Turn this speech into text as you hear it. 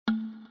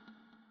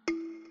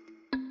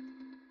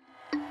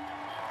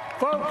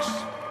Folks,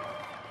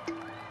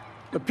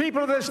 the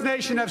people of this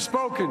nation have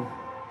spoken.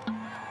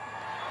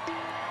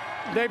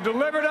 They've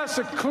delivered us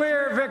a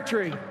clear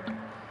victory.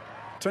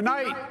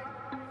 Tonight,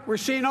 we're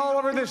seeing all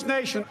over this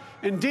nation,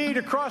 indeed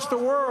across the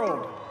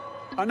world,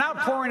 an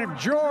outpouring of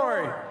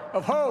joy,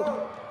 of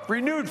hope,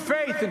 renewed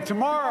faith in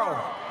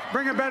tomorrow.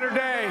 Bring a better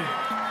day.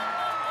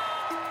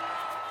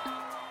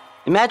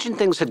 Imagine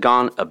things had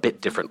gone a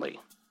bit differently.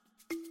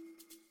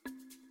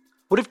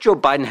 What if Joe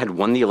Biden had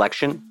won the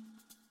election,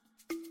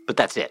 but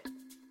that's it?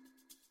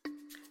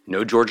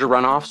 No Georgia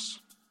runoffs,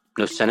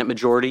 no Senate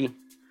majority,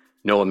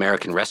 no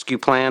American Rescue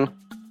Plan,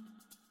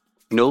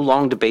 no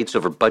long debates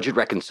over budget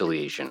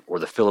reconciliation or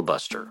the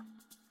filibuster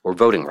or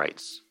voting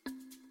rights.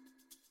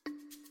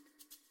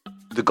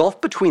 The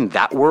gulf between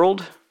that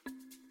world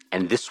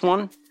and this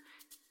one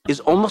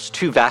is almost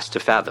too vast to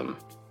fathom.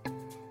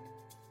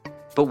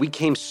 But we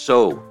came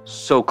so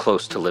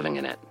close to living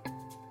in it.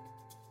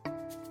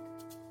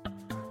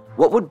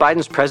 What would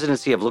Biden's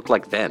presidency have looked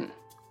like then?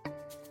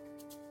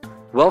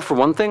 Well, for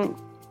one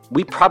thing,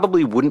 we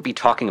probably wouldn't be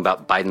talking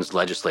about Biden's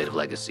legislative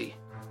legacy.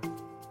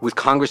 With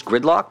Congress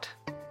gridlocked,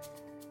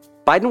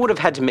 Biden would have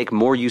had to make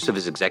more use of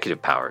his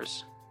executive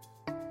powers.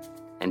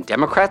 And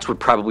Democrats would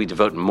probably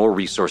devote more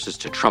resources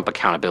to Trump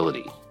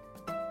accountability.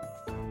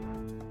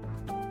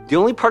 The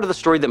only part of the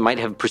story that might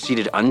have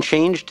proceeded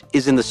unchanged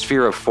is in the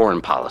sphere of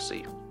foreign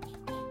policy.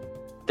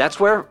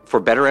 That's where, for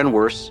better and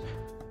worse,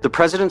 the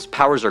president's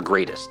powers are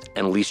greatest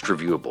and least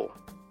reviewable.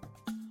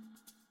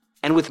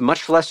 And with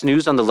much less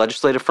news on the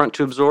legislative front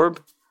to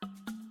absorb,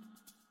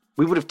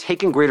 we would have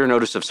taken greater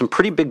notice of some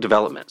pretty big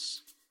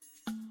developments.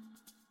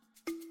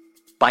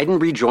 Biden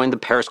rejoined the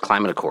Paris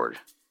Climate Accord.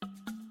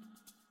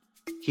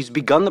 He's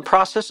begun the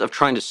process of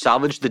trying to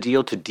salvage the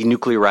deal to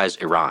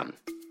denuclearize Iran.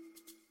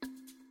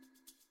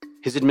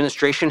 His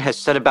administration has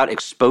set about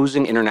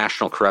exposing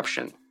international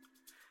corruption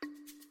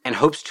and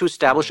hopes to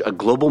establish a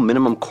global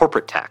minimum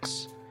corporate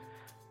tax,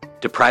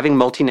 depriving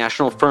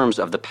multinational firms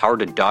of the power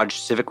to dodge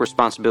civic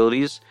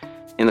responsibilities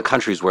in the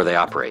countries where they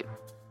operate.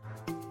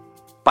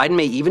 Biden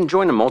may even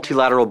join a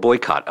multilateral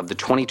boycott of the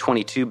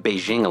 2022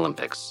 Beijing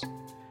Olympics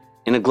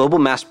in a global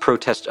mass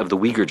protest of the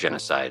Uyghur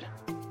genocide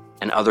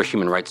and other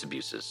human rights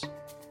abuses.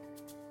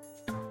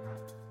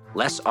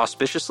 Less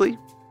auspiciously,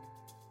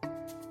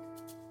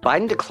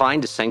 Biden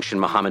declined to sanction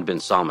Mohammed bin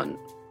Salman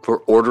for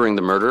ordering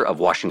the murder of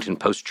Washington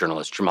Post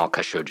journalist Jamal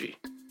Khashoggi.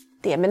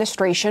 The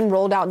administration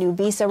rolled out new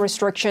visa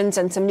restrictions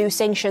and some new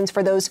sanctions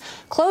for those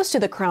close to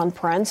the Crown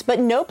Prince, but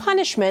no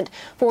punishment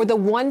for the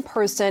one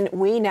person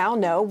we now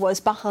know was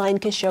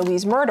behind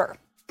Khashoggi's murder.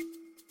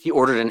 He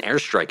ordered an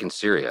airstrike in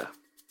Syria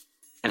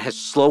and has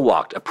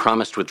slow-walked a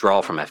promised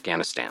withdrawal from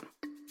Afghanistan.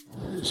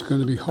 It's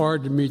going to be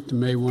hard to meet the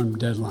May 1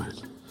 deadline.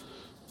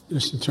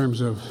 Just in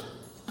terms of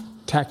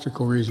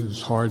tactical reasons,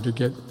 it's hard to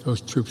get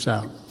those troops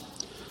out.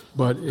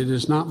 But it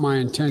is not my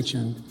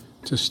intention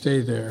to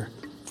stay there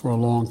for a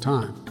long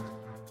time.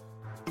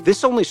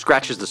 This only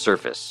scratches the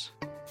surface.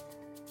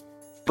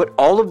 But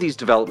all of these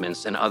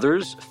developments and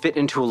others fit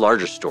into a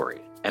larger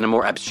story and a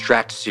more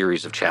abstract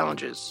series of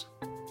challenges.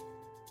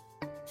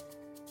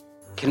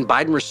 Can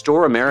Biden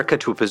restore America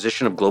to a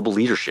position of global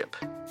leadership?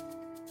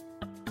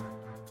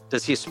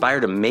 Does he aspire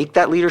to make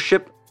that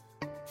leadership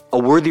a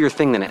worthier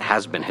thing than it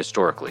has been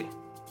historically?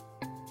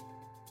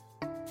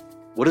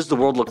 What does the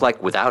world look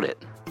like without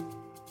it?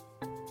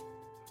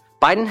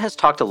 Biden has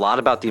talked a lot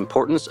about the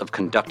importance of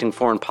conducting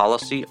foreign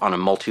policy on a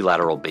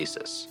multilateral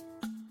basis.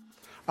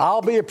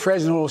 I'll be a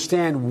president who will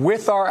stand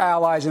with our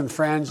allies and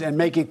friends and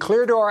make it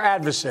clear to our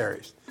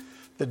adversaries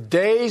the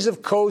days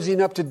of cozying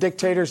up to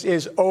dictators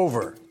is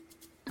over.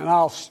 And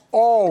I'll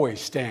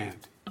always stand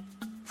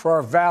for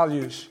our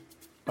values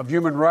of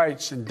human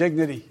rights and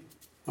dignity.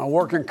 I'll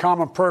work in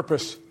common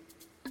purpose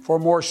for a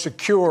more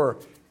secure,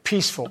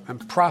 peaceful,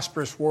 and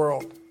prosperous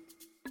world.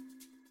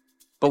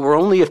 But we're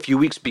only a few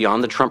weeks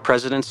beyond the Trump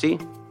presidency,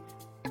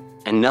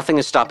 and nothing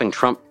is stopping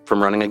Trump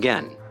from running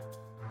again.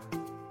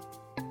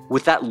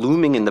 With that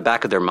looming in the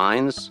back of their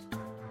minds,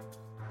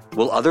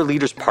 will other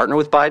leaders partner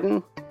with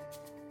Biden?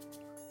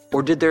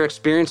 Or did their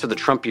experience of the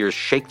Trump years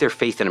shake their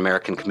faith in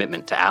American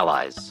commitment to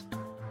allies,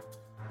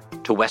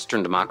 to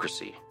Western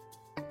democracy,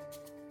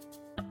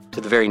 to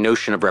the very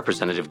notion of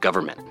representative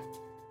government?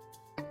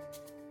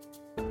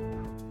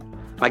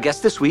 My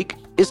guest this week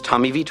is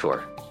Tommy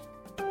Vitor.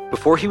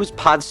 Before he was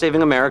Pod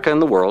Saving America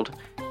and the World,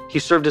 he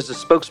served as a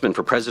spokesman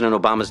for President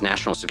Obama's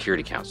National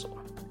Security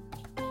Council.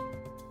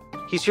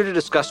 He's here to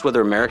discuss whether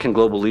American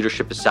global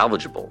leadership is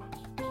salvageable,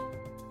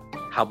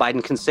 how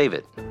Biden can save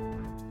it,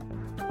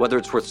 whether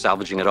it's worth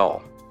salvaging at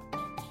all.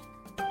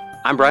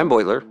 I'm Brian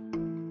Beutler.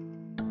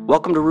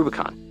 Welcome to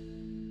Rubicon.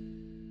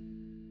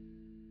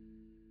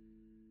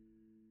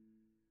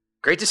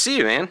 Great to see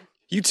you, man.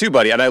 You too,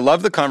 buddy. And I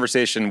love the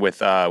conversation with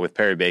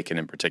Perry Bacon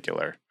in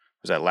particular.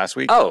 Was that last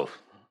week? Oh,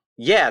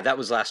 yeah, that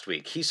was last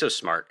week. He's so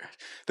smart.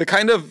 The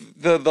kind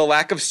of the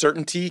lack of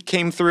certainty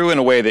came through in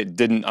a way that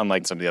didn't,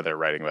 unlike some of the other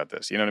writing about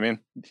this. You know what I mean?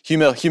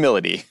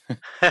 Humility.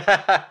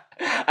 I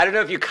don't know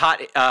if you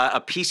caught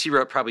a piece he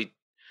wrote probably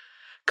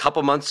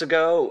couple months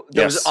ago,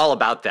 that Yes. was all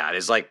about that.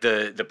 Is like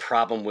the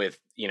problem with,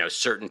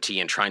 certainty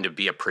and trying to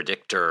be a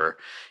predictor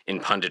in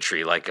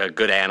punditry. Like a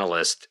good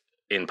analyst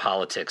in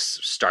politics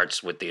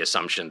starts with the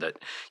assumption that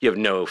you have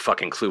no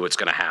fucking clue what's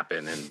going to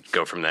happen and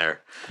go from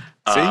there.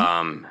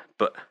 See?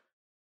 But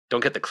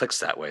don't get the clicks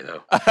that way,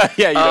 though.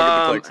 Yeah, you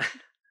don't get the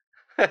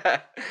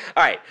clicks.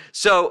 All right.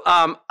 So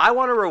I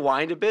want to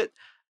rewind a bit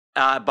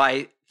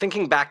by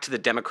thinking back to the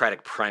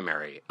Democratic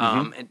primary.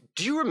 And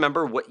do you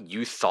remember what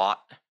you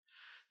thought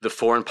the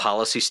foreign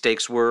policy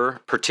stakes were,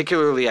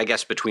 particularly, I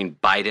guess, between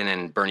Biden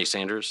and Bernie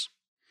Sanders?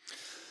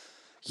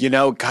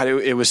 God,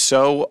 it was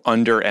so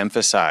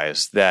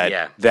underemphasized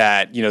that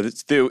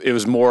it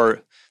was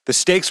more. The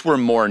stakes were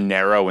more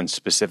narrow and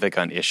specific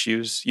on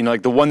issues.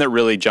 Like the one that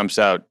really jumps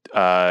out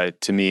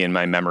to me in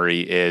my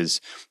memory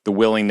is the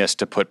willingness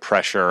to put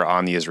pressure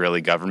on the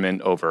Israeli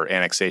government over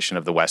annexation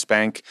of the West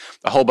Bank.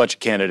 A whole bunch of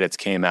candidates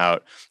came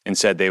out and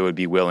said they would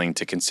be willing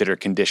to consider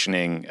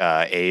conditioning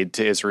aid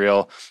to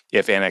Israel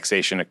if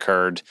annexation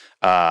occurred.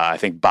 I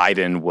think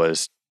Biden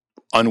was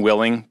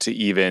unwilling to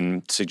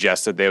even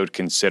suggest that they would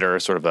consider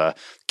sort of a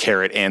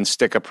carrot and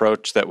stick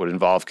approach that would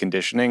involve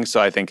conditioning.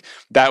 So I think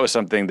that was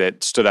something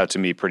that stood out to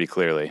me pretty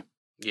clearly.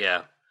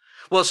 Yeah.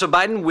 Well, so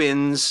Biden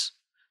wins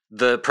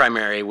the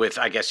primary with,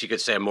 I guess you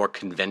could say, a more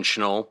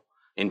conventional,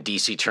 in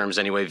DC terms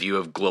anyway, view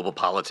of global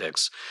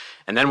politics.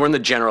 And then we're in the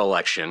general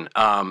election.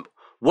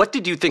 What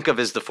did you think of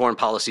as the foreign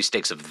policy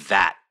stakes of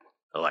that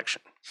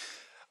election?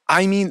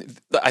 I mean,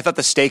 I thought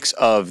the stakes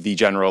of the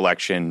general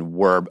election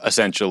were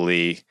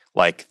essentially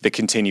like the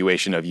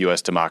continuation of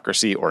U.S.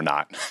 democracy or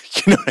not.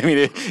 You know what I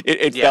mean?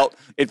 It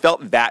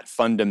felt that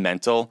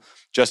fundamental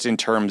just in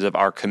terms of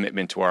our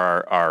commitment to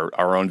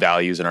our own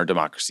values and our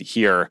democracy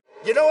here.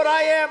 You know what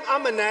I am?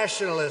 I'm a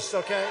nationalist,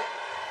 okay?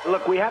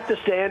 Look, we have to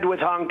stand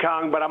with Hong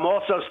Kong, but I'm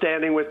also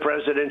standing with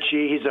President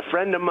Xi. He's a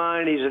friend of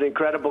mine. He's an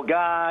incredible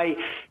guy.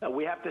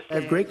 We have to stand.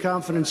 I have great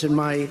confidence in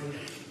my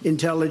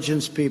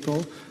intelligence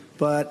people,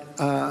 but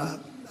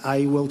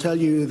I will tell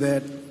you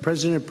that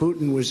President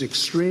Putin was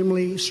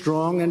extremely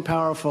strong and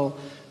powerful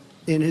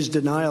in his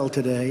denial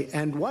today.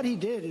 And what he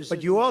did is...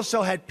 But you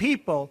also had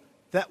people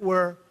that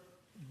were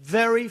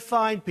very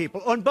fine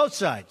people on both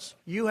sides.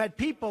 You had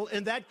people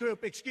in that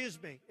group,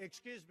 excuse me.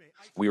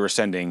 We were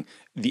sending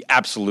the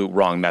absolute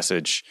wrong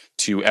message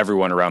to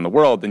everyone around the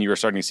world. And you were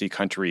starting to see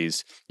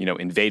countries,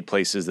 invade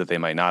places that they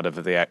might not have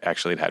if they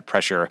actually had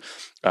pressure,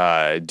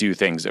 do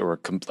things that were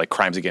like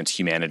crimes against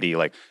humanity.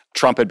 Like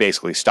Trump had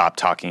basically stopped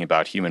talking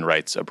about human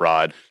rights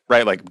abroad,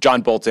 right? Like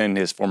John Bolton,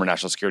 his former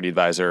national security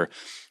advisor,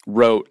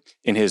 wrote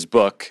in his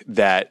book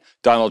that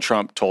Donald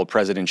Trump told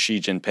President Xi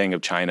Jinping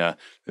of China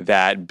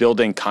that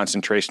building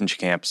concentration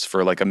camps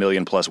for like 1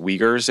 million plus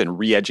Uyghurs and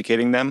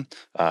re-educating them,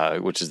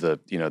 which is the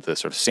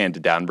sort of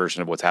sanded down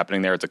version of what's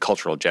happening there, it's a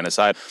cultural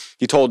genocide.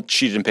 He told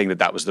Xi Jinping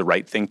that was the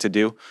right thing to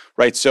do,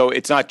 right? So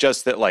it's not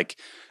just that like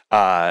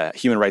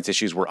human rights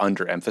issues were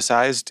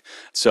underemphasized.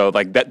 So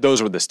like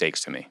those were the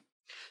stakes to me.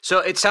 So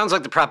it sounds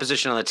like the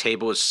proposition on the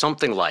table is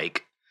something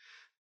like,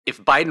 if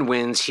Biden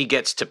wins, he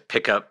gets to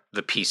pick up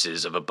the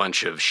pieces of a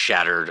bunch of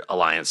shattered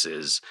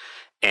alliances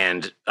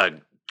and a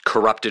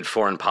corrupted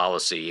foreign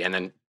policy, and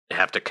then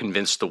have to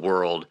convince the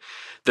world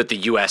that the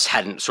U.S.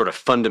 hadn't sort of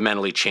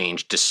fundamentally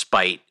changed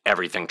despite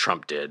everything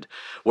Trump did.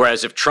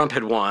 Whereas if Trump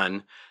had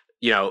won,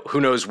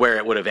 who knows where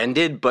it would have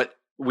ended, but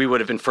we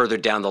would have been further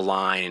down the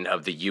line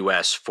of the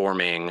U.S.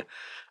 forming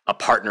a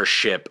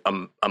partnership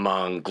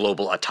among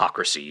global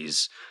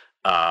autocracies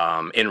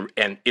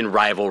in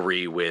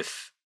rivalry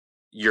with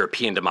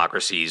European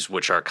democracies,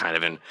 which are kind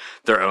of in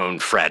their own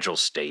fragile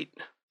state.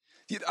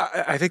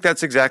 I think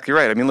that's exactly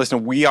right. I mean,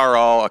 listen, we are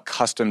all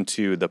accustomed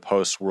to the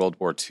post-World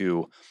War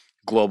II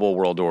global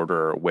world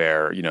order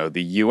where,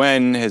 the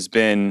UN has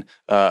been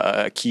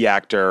a key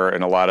actor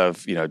in a lot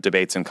of,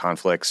 debates and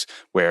conflicts,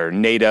 where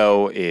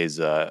NATO is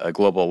a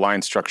global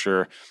alliance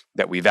structure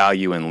that we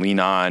value and lean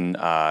on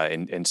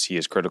and see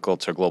as critical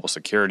to global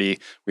security.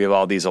 We have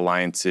all these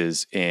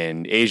alliances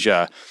in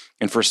Asia.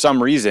 And for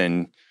some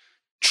reason,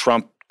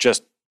 Trump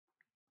just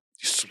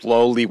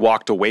slowly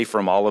walked away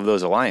from all of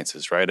those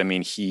alliances, right? I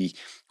mean, he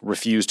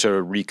refused to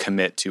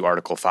recommit to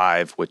Article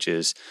 5, which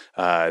is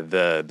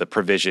the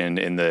provision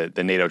in the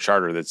NATO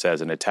Charter that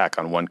says an attack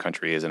on one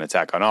country is an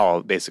attack on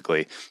all.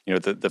 Basically,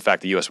 the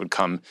fact the U.S. would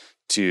come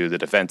to the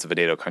defense of a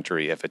NATO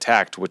country if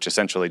attacked, which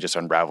essentially just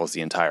unravels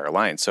the entire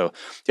alliance. So,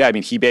 yeah, I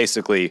mean, he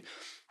basically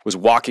was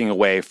walking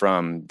away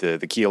from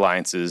the key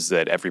alliances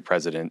that every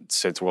president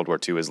since World War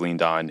II has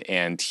leaned on,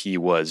 and he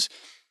was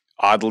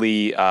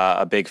oddly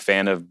a big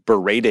fan of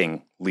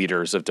berating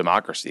leaders of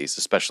democracies,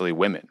 especially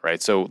women, right?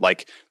 So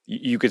like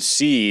you could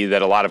see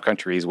that a lot of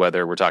countries,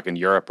 whether we're talking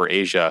Europe or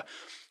Asia,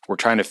 were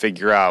trying to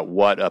figure out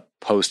what a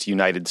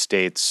post-United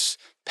States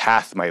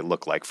path might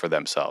look like for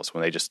themselves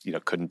when they just,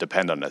 couldn't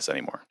depend on us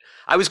anymore.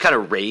 I was kind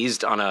of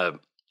raised on a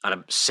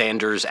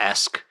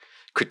Sanders-esque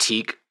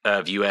critique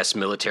of U.S.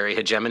 military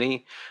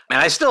hegemony. And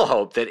I still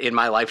hope that in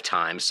my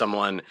lifetime,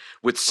 someone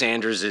with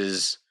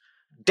Sanders's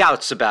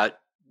doubts about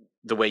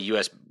the way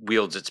U.S.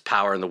 wields its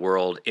power in the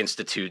world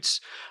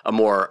institutes a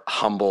more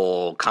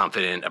humble,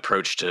 confident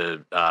approach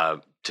to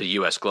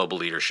U.S. global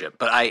leadership.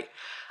 But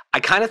I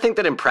kind of think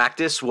that in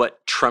practice,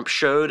 what Trump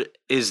showed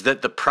is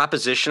that the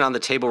proposition on the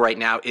table right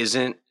now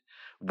isn't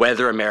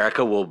whether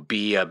America will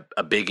be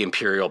a big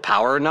imperial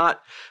power or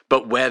not,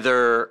 but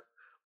whether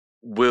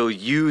we'll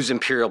use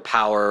imperial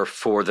power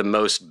for the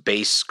most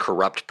base,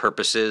 corrupt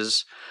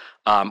purposes,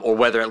 or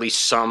whether at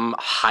least some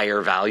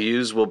higher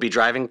values will be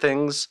driving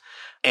things.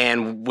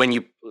 And when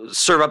you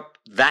serve up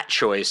that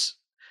choice,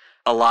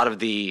 a lot of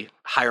the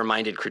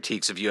higher-minded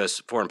critiques of U.S.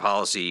 foreign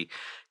policy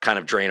kind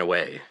of drain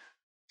away.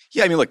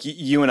 Yeah, I mean, look,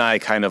 you and I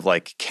kind of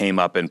like came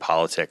up in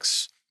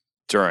politics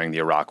during the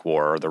Iraq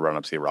War or the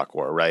run-up to the Iraq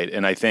War, right?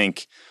 And I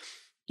think,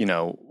 you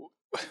know,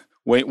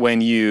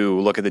 when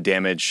you look at the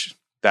damage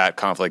that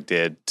conflict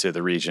did to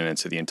the region and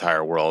to the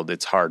entire world,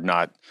 it's hard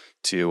not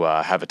to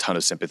have a ton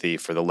of sympathy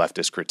for the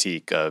leftist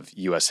critique of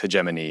U.S.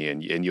 hegemony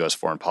and U.S.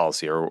 foreign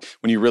policy, or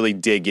when you really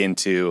dig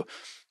into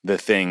the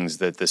things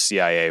that the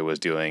CIA was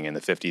doing in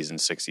the 50s and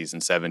 60s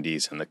and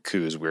 70s and the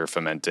coups we were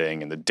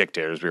fomenting and the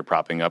dictators we were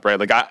propping up, right?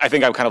 Like, I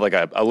think I'm kind of like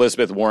a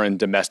Elizabeth Warren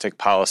domestic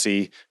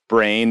policy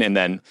brain and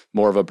then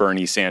more of a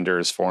Bernie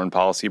Sanders foreign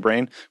policy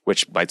brain,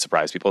 which might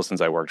surprise people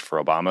since I worked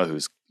for Obama,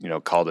 who's, you know,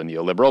 called a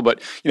neoliberal.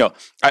 But, you know,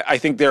 I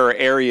think there are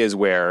areas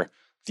where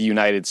the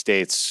United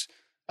States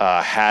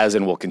has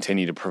and will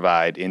continue to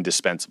provide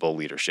indispensable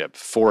leadership.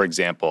 For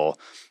example,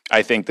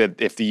 I think that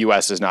if the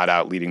U.S. is not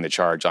out leading the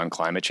charge on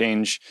climate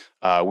change,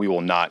 we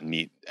will not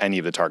meet any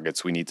of the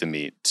targets we need to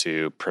meet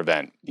to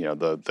prevent, you know,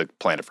 the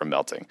planet from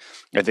melting.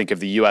 I think if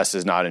the U.S.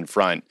 is not in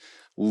front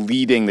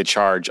leading the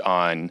charge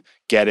on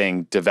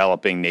getting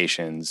developing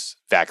nations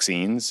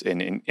vaccines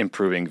and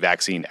improving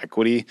vaccine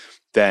equity,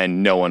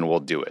 then no one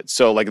will do it.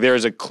 So, like,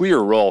 there's a clear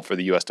role for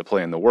the U.S. to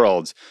play in the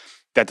world.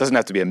 That doesn't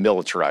have to be a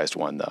militarized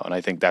one, though. And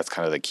I think that's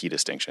kind of the key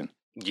distinction.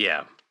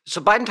 Yeah.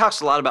 So Biden talks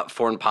a lot about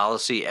foreign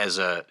policy as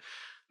a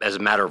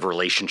matter of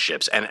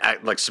relationships, and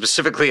like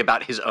specifically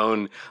about his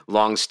own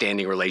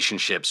long-standing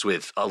relationships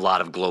with a lot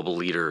of global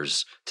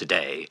leaders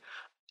today.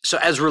 So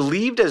as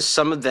relieved as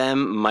some of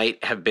them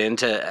might have been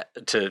to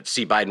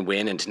see Biden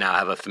win and to now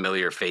have a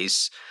familiar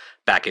face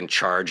back in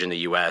charge in the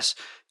U.S.,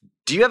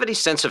 do you have any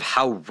sense of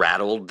how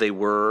rattled they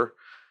were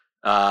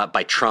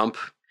by Trump,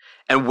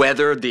 and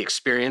whether the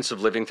experience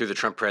of living through the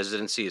Trump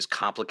presidency is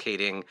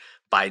complicating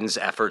Biden's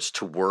efforts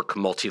to work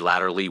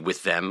multilaterally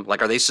with them?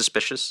 Like, are they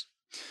suspicious?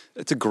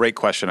 It's a great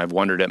question. I've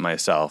wondered it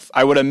myself.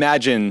 I would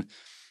imagine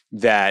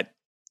that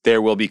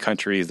there will be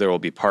countries, there will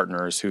be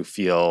partners who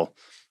feel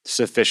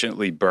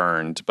sufficiently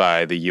burned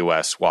by the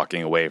U.S.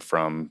 walking away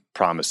from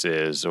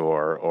promises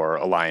or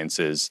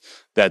alliances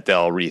that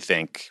they'll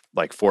rethink,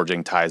 like,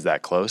 forging ties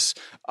that close.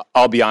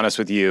 I'll be honest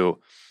with you.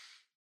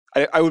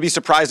 I would be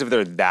surprised if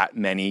there are that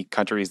many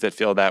countries that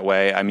feel that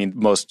way. I mean,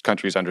 most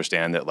countries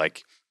understand that,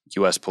 like,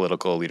 U.S.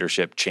 political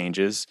leadership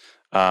changes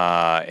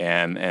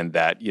and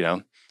that, you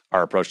know,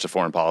 our approach to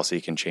foreign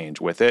policy can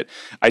change with it.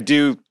 I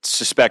do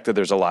suspect that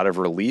there's a lot of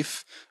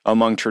relief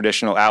among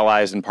traditional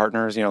allies and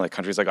partners, you know, like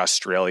countries like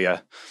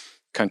Australia,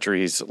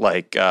 countries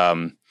like,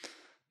 Germany,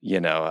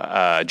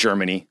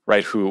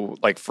 right, who,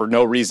 like, for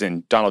no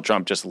reason, Donald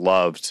Trump just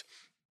loved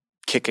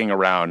kicking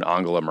around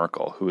Angela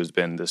Merkel, who has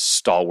been this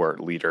stalwart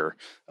leader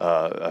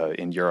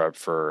in Europe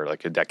for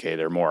like a decade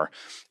or more.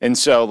 And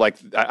so, like,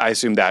 I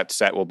assume that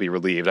set will be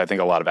relieved. I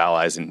think a lot of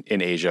allies in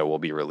Asia will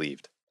be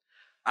relieved.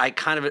 I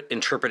kind of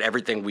interpret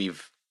everything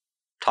we've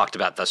talked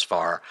about thus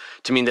far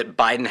to mean that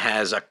Biden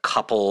has a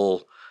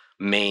couple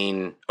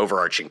main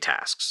overarching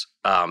tasks.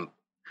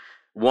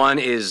 One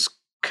is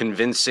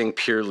convincing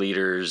peer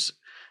leaders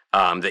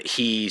that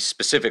he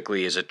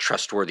specifically is a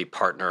trustworthy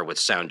partner with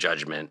sound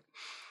judgment.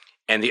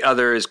 And the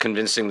other is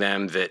convincing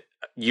them that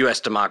U.S.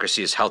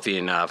 democracy is healthy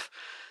enough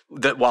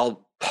that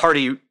while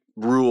party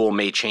rule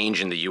may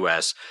change in the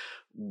U.S.,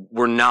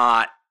 we're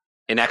not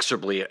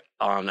inexorably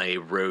on a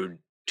road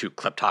to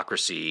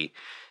kleptocracy,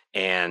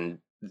 and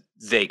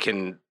they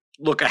can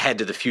look ahead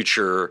to the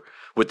future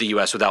with the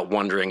U.S. without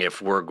wondering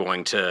if we're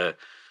going to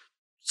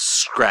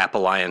scrap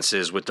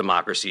alliances with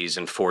democracies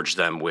and forge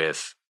them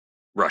with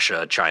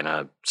Russia,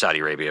 China, Saudi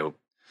Arabia.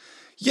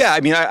 Yeah,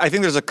 I mean, I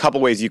think there's a couple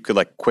ways you could,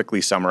 like,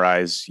 quickly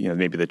summarize, you know,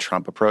 maybe the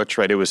Trump approach,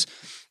 right? It was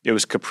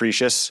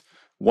capricious.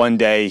 One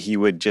day he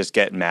would just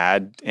get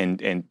mad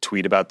and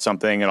tweet about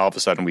something, and all of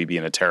a sudden we'd be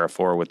in a tariff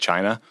war with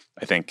China.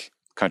 I think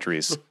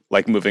countries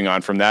like moving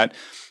on from that.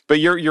 But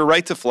you're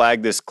right to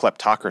flag this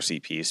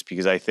kleptocracy piece,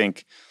 because I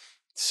think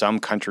some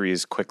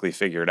countries quickly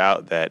figured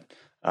out that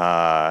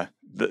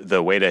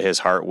the way to his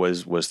heart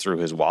was through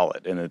his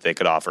wallet, and that they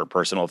could offer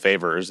personal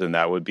favors, and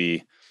that would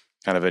be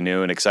kind of a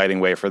new and exciting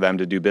way for them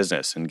to do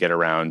business and get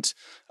around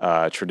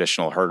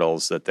traditional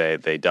hurdles that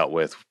they dealt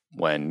with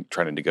when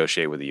trying to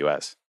negotiate with the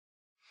U.S.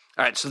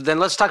 All right, so then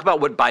let's talk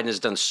about what Biden has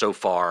done so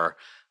far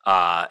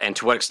and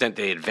to what extent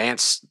they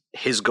advance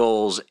his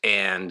goals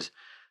and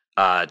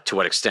to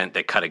what extent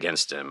they cut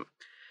against him.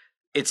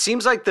 It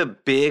seems like the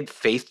big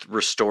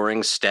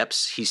faith-restoring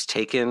steps he's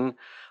taken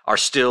are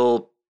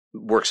still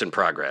works in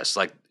progress.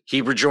 Like,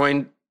 he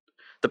rejoined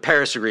the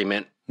Paris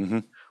Agreement,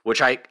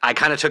 which I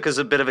kind of took as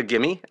a bit of a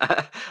gimme.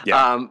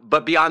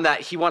 But beyond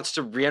that, he wants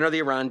to re-enter the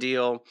Iran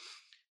deal.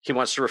 He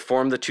wants to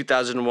reform the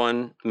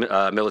 2001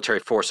 military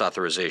force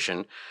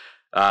authorization.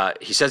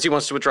 He says he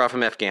wants to withdraw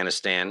from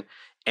Afghanistan.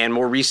 And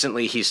more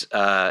recently, his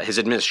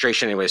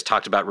administration, anyways,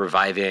 talked about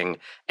reviving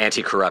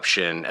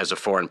anti-corruption as a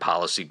foreign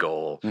policy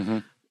goal.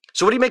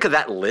 So what do you make of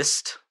that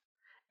list?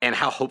 And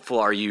how hopeful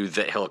are you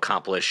that he'll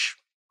accomplish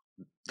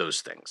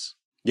those things?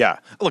 Yeah.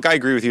 Look, I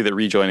agree with you that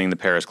rejoining the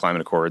Paris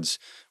Climate Accords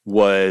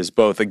was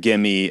both a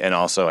gimme and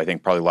also, I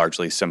think, probably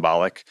largely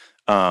symbolic.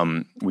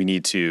 We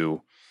need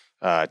to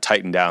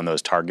tighten down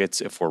those targets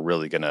if we're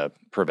really going to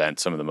prevent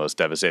some of the most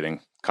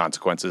devastating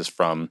consequences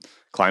from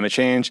climate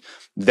change.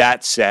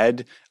 That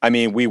said, I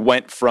mean, we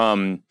went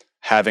from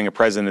having a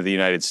president of the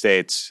United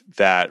States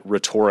that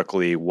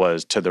rhetorically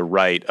was to the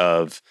right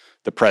of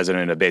the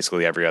president of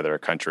basically every other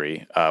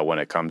country when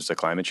it comes to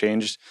climate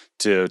change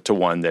to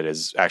one that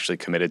is actually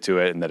committed to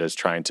it and that is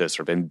trying to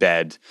sort of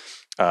embed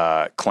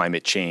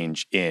climate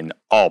change in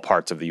all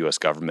parts of the U.S.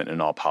 government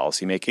and all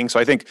policymaking. So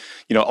I think,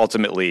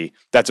 ultimately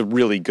that's a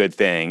really good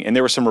thing. And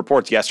there were some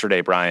reports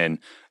yesterday, Brian,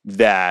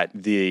 that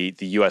the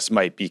U.S.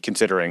 might be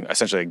considering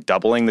essentially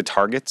doubling the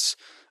targets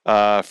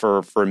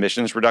for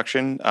emissions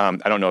reduction.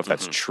 I don't know if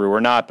that's true or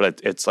not,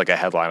 but it's like a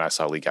headline I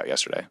saw leak out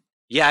yesterday.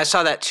 Yeah, I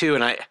saw that too.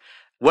 And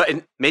what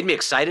made me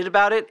excited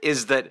about it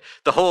is that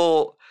the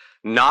whole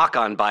knock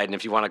on Biden,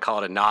 if you want to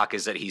call it a knock,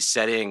 is that he's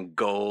setting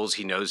goals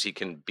he knows he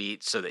can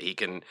beat so that he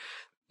can,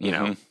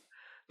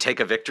 take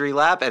a victory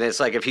lap. And it's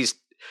like, if he's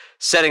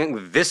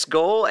setting this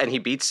goal and he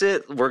beats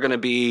it, we're going to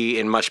be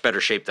in much better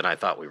shape than I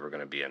thought we were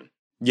going to be in.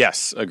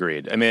 Yes,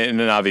 agreed. I mean, and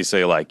then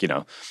obviously,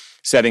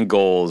 setting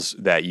goals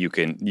that you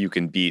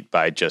can beat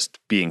by just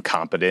being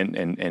competent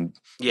and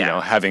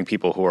having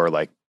people who are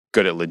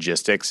good at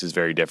logistics is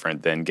very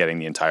different than getting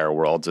the entire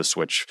world to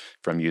switch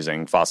from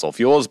using fossil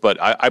fuels. But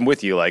I'm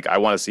with you. I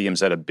want to see him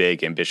set a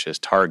big, ambitious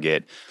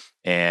target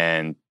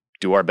and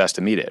do our best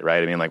to meet it.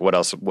 Right? I mean, what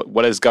else?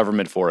 What is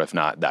government for if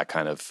not that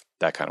kind of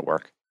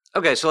work?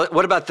 Okay, so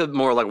what about the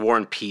more war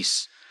and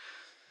peace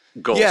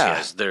goals? Yeah.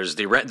 Yes, there's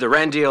the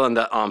Iran deal and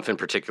the OMF in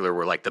particular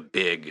were the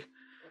big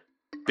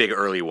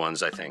early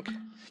ones, I think.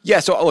 Yeah,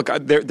 so look,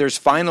 there's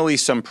finally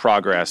some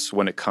progress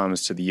when it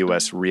comes to the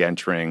U.S.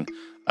 re-entering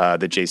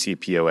the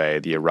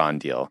JCPOA, the Iran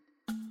deal.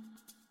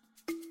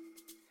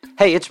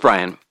 Hey, it's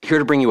Brian, here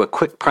to bring you a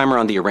quick primer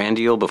on the Iran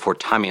deal before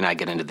Tommy and I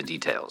get into the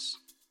details.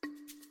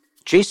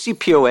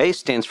 JCPOA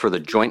stands for the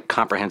Joint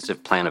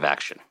Comprehensive Plan of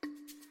Action.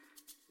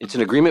 It's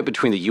an agreement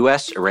between the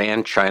U.S.,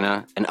 Iran,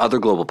 China, and other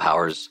global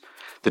powers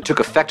that took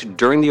effect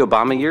during the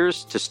Obama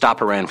years to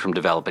stop Iran from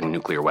developing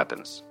nuclear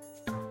weapons.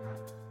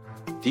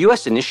 The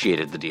U.S.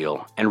 initiated the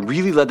deal and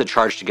really led the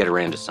charge to get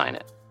Iran to sign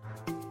it.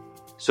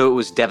 So it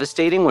was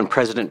devastating when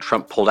President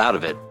Trump pulled out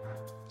of it,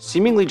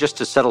 seemingly just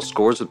to settle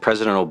scores with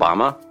President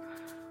Obama,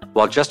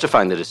 while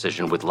justifying the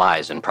decision with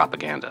lies and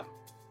propaganda.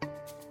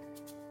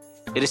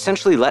 It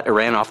essentially let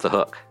Iran off the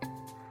hook.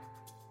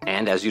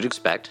 And as you'd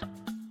expect,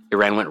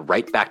 Iran went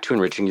right back to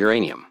enriching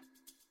uranium.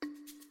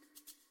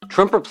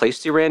 Trump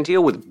replaced the Iran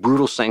deal with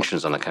brutal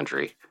sanctions on the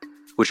country,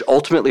 which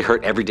ultimately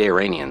hurt everyday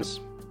Iranians,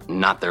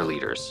 not their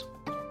leaders.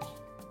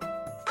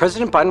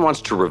 President Biden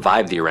wants to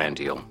revive the Iran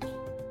deal.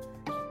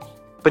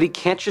 But he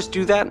can't just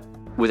do that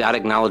without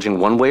acknowledging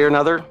one way or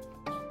another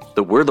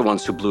that we're the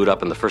ones who blew it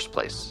up in the first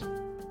place.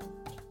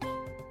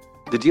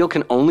 The deal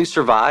can only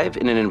survive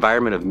in an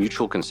environment of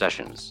mutual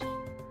concessions,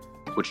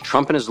 which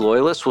Trump and his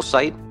loyalists will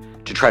cite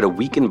to try to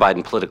weaken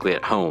Biden politically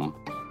at home,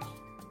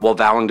 while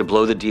vowing to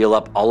blow the deal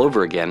up all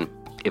over again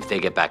if they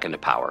get back into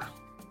power.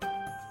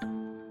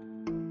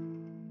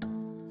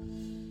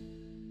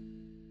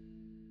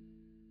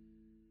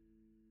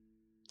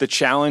 The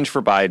challenge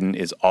for Biden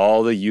is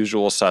all the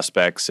usual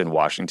suspects in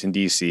Washington,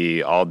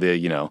 D.C., all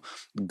the,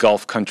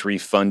 Gulf country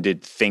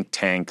funded think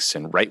tanks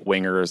and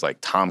right-wingers like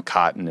Tom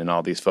Cotton and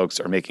all these folks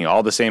are making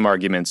all the same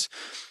arguments,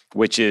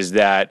 which is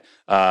that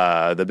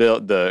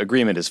the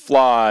agreement is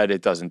flawed,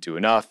 it doesn't do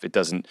enough, it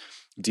doesn't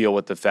deal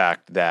with the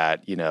fact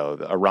that,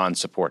 Iran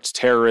supports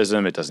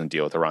terrorism, it doesn't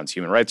deal with Iran's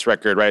human rights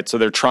record, right? So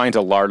they're trying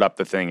to lard up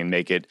the thing and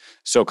make it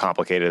so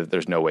complicated that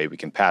there's no way we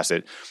can pass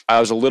it. I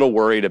was a little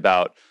worried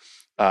about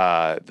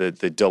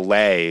the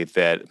delay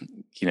that,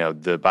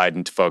 the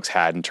Biden folks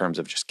had in terms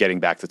of just getting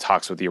back to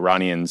talks with the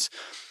Iranians.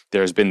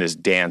 There's been this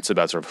dance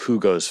about sort of who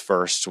goes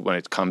first when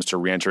it comes to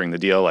reentering the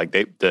deal.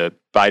 The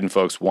Biden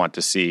folks want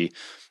to see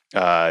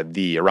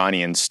the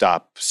Iranians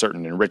stop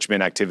certain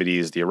enrichment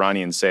activities. The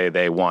Iranians say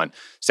they want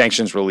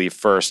sanctions relief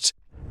first.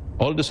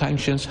 All the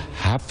sanctions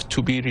have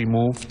to be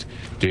removed.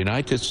 The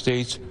United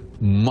States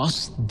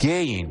must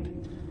gain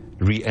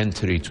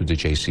re-entry to the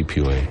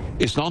JCPOA.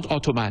 It's not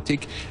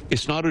automatic.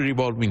 It's not a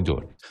revolving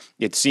door.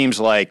 It seems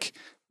like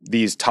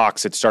these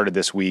talks that started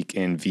this week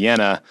in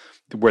Vienna,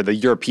 where the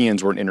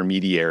Europeans were an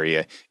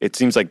intermediary, it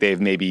seems like they've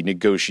maybe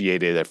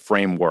negotiated a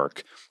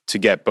framework to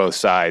get both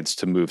sides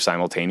to move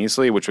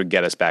simultaneously, which would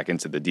get us back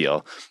into the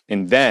deal.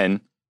 And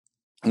then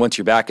once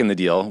you're back in the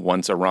deal,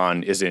 once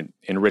Iran isn't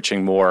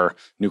enriching more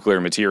nuclear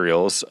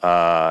materials,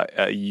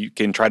 you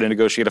can try to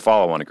negotiate a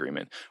follow-on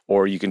agreement,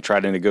 or you can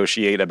try to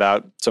negotiate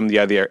about some of the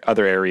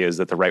other areas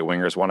that the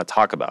right-wingers want to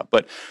talk about.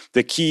 But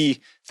the key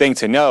thing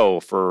to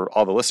know for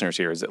all the listeners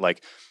here is that,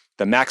 like,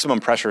 the maximum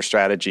pressure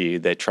strategy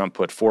that Trump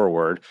put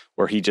forward,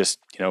 where he just,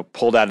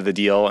 pulled out of the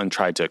deal and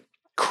tried to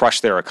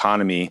crush their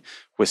economy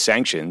with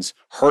sanctions,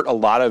 hurt a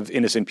lot of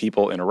innocent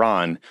people in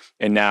Iran,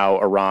 and now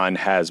Iran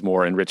has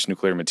more enriched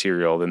nuclear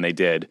material than they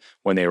did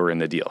when they were in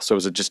the deal. So it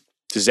was a just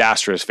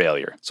disastrous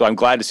failure. So I'm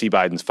glad to see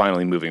Biden's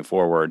finally moving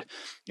forward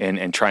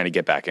and trying to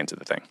get back into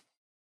the thing.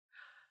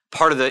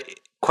 Part of the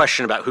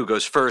question about who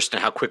goes first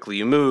and how quickly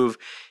you move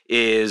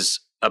is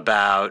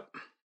about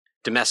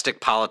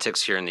domestic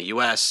politics here in the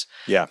U.S.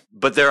 Yeah.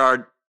 But there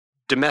are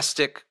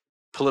domestic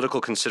political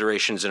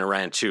considerations in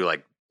Iran too,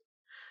 like,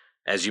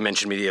 as you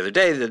mentioned to me the other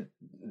day, that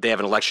they have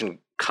an election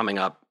coming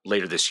up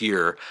later this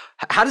year.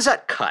 How does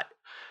that cut?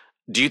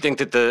 Do you think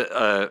that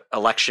the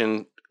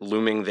election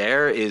looming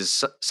there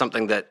is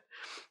something that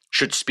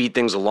should speed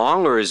things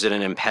along, or is it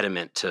an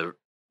impediment to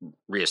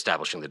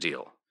reestablishing the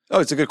deal?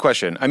 Oh, it's a good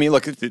question. I mean,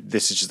 look,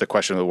 this is just the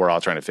question that we're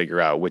all trying to figure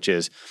out, which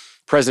is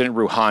President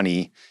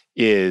Rouhani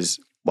is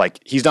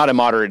he's not a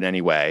moderate in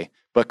any way,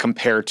 but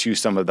compared to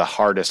some of the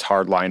hardest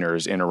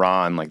hardliners in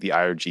Iran, like the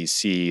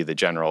IRGC, the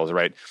generals,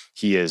 right?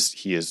 He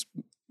is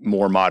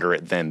more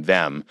moderate than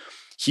them.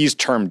 He's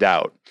termed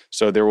out.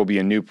 So there will be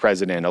a new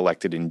president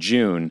elected in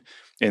June.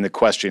 And the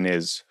question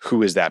is,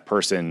 who is that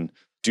person?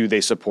 Do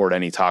they support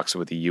any talks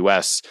with the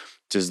U.S.?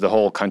 Does the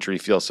whole country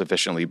feel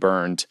sufficiently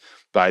burned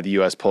by the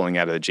U.S. pulling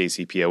out of the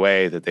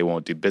JCPOA that they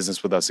won't do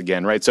business with us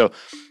again, right? So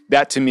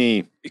that, to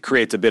me, it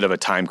creates a bit of a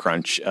time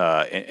crunch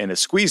and a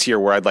squeeze here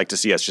where I'd like to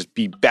see us just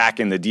be back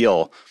in the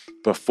deal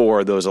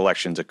before those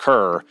elections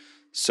occur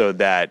so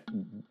that,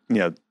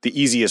 the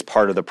easiest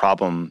part of the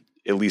problem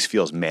at least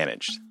feels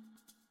managed.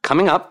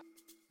 Coming up,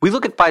 we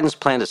look at Biden's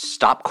plan to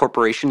stop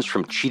corporations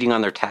from cheating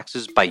on their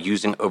taxes by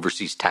using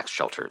overseas tax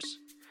shelters.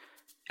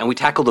 And we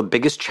tackle the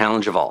biggest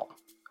challenge of all,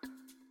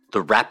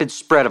 the rapid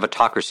spread of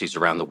autocracies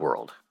around the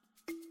world.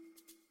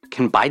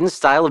 Can Biden's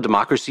style of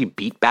democracy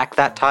beat back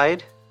that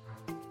tide?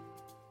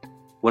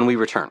 When we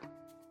return.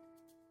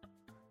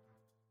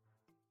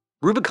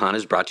 Rubicon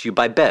is brought to you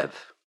by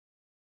Bev.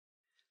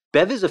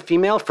 Bev is a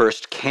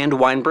female-first canned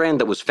wine brand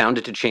that was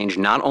founded to change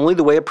not only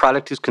the way a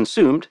product is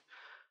consumed,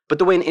 but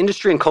the way an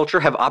industry and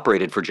culture have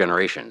operated for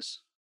generations.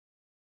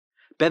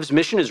 Bev's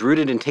mission is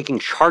rooted in taking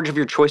charge of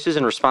your choices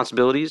and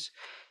responsibilities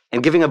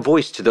and giving a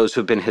voice to those who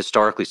have been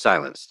historically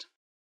silenced.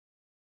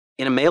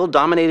 In a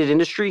male-dominated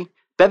industry,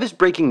 Bev is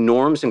breaking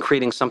norms and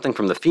creating something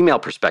from the female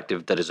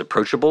perspective that is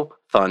approachable,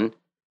 fun,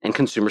 and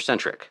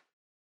consumer-centric.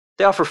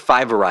 They offer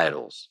 5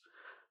 varietals: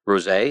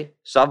 Rosé,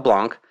 Sauv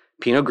Blanc,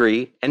 Pinot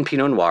Gris, and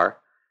Pinot Noir,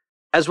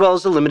 as well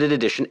as the limited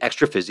edition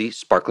extra fizzy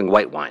sparkling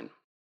white wine.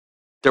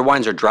 Their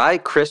wines are dry,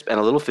 crisp, and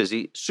a little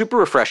fizzy, super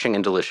refreshing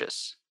and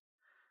delicious.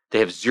 They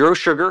have 0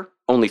 sugar,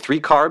 only 3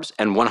 carbs,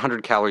 and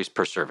 100 calories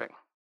per serving.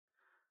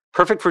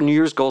 Perfect for New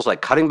Year's goals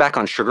like cutting back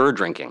on sugar or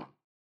drinking.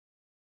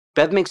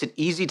 Bev makes it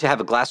easy to have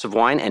a glass of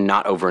wine and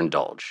not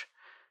overindulge.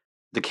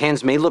 The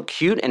cans may look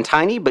cute and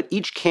tiny, but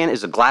each can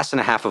is a glass and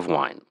a half of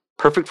wine,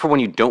 perfect for when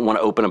you don't want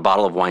to open a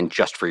bottle of wine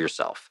just for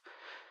yourself.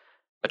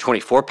 A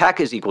 24-pack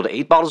is equal to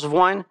 8 bottles of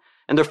wine,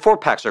 and their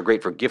 4-packs are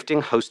great for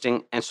gifting,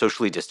 hosting, and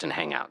socially distant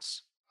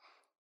hangouts.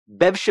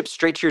 Bev ships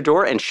straight to your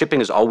door, and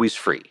shipping is always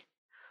free.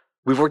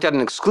 We've worked out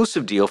an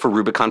exclusive deal for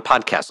Rubicon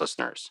podcast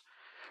listeners.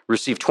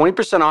 Receive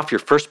 20% off your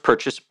first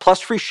purchase plus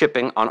free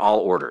shipping on all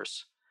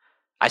orders.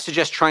 I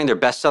suggest trying their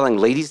best-selling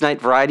Ladies' Night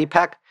Variety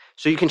Pack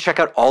so you can check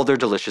out all their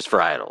delicious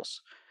varietals.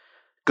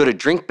 Go to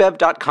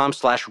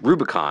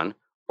drinkbev.com/Rubicon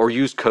or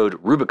use code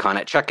Rubicon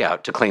at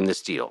checkout to claim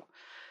this deal.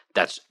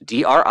 That's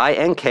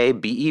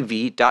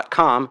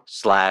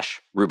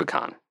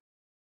drinkbev.com/Rubicon.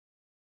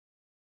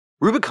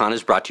 Rubicon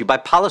is brought to you by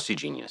Policy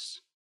Genius.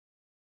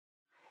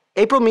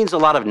 April means a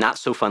lot of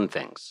not-so-fun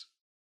things.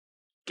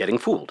 Getting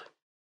fooled,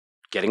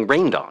 getting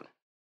rained on,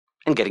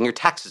 and getting your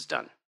taxes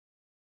done.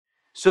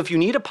 So if you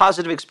need a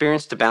positive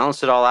experience to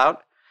balance it all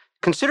out,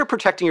 consider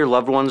protecting your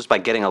loved ones by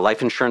getting a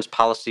life insurance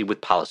policy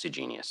with Policy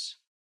Genius.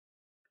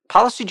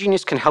 Policy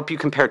Genius can help you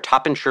compare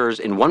top insurers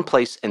in one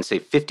place and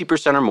save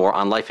 50% or more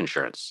on life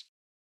insurance.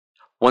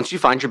 Once you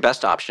find your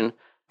best option,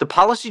 the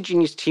Policy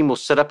Genius team will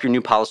set up your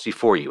new policy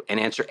for you and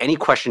answer any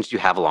questions you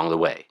have along the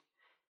way.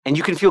 And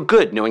you can feel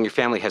good knowing your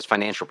family has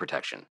financial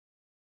protection.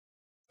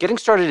 Getting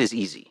started is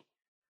easy.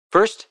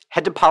 First,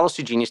 head to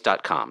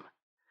policygenius.com.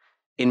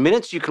 In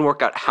minutes, you can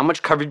work out how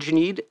much coverage you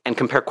need and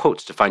compare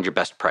quotes to find your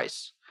best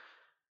price.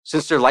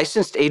 Since their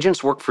licensed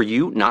agents work for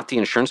you, not the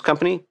insurance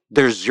company,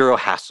 there's 0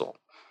 hassle.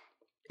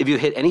 If you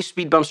hit any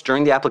speed bumps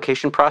during the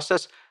application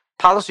process,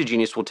 Policy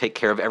Genius will take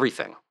care of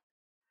everything.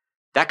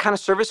 That kind of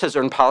service has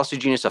earned Policy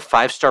Genius a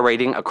 5-star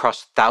rating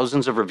across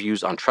thousands of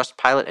reviews on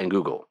Trustpilot and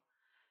Google.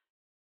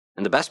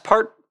 And the best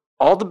part?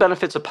 All the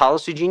benefits of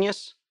Policy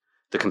Genius,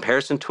 the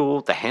comparison tool,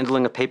 the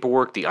handling of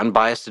paperwork, the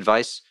unbiased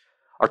advice,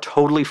 are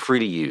totally free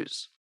to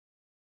use.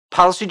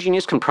 Policy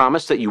Genius can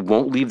promise that you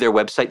won't leave their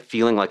website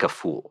feeling like a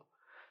fool.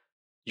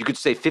 You could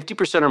save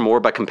 50% or more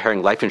by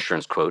comparing life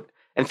insurance quote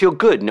and feel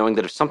good knowing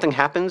that if something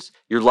happens,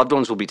 your loved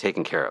ones will be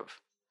taken care of.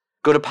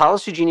 Go to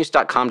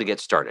PolicyGenius.com to get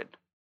started.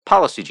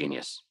 Policy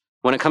Genius.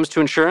 When it comes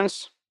to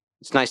insurance,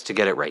 it's nice to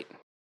get it right.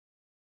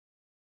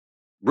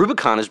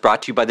 Rubicon is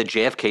brought to you by the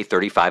JFK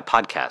 35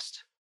 podcast.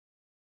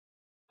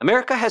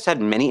 America has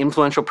had many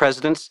influential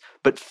presidents,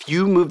 but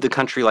few moved the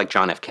country like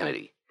John F.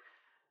 Kennedy.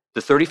 The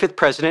 35th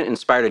president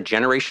inspired a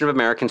generation of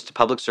Americans to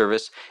public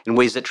service in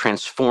ways that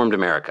transformed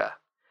America.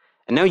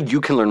 And now you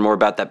can learn more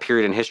about that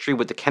period in history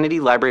with the Kennedy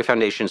Library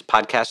Foundation's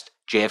podcast,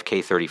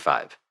 JFK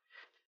 35.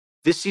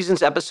 This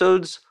season's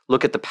episodes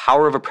look at the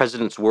power of a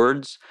president's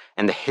words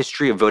and the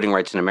history of voting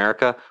rights in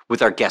America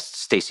with our guest,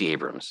 Stacey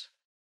Abrams.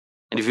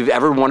 And if you've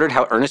ever wondered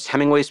how Ernest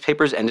Hemingway's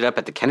papers ended up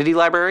at the Kennedy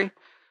Library,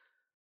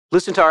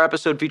 listen to our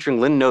episode featuring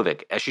Lynn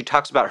Novick as she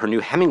talks about her new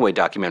Hemingway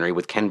documentary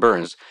with Ken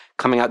Burns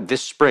coming out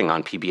this spring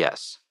on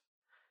PBS.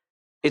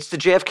 It's the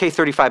JFK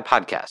 35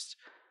 podcast.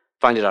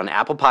 Find it on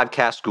Apple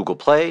Podcasts, Google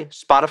Play,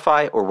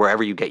 Spotify, or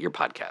wherever you get your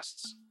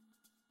podcasts.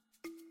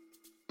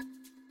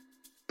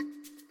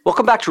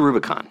 Welcome back to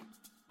Rubicon.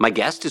 My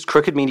guest is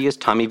Crooked Media's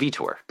Tommy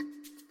Vitor.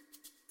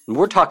 And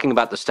we're talking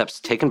about the steps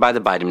taken by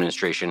the Biden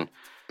administration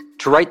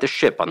to right the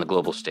ship on the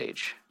global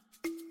stage.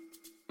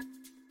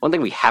 One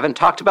thing we haven't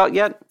talked about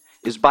yet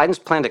is Biden's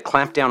plan to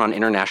clamp down on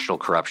international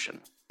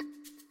corruption.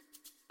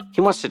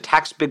 He wants to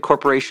tax big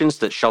corporations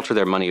that shelter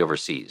their money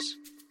overseas.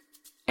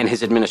 And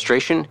his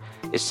administration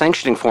is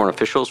sanctioning foreign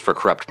officials for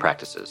corrupt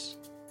practices.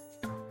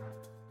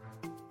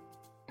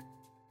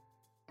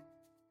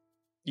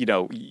 You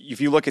know,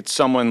 if you look at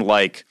someone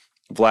like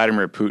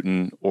Vladimir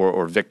Putin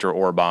or Viktor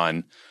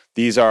Orban,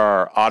 these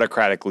are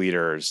autocratic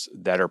leaders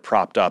that are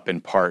propped up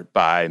in part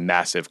by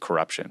massive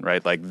corruption,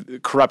 right?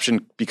 Like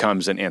corruption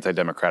becomes an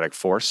anti-democratic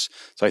force.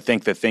 So I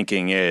think the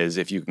thinking is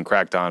if you can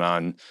crack down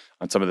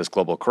on some of this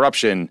global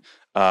corruption,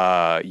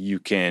 you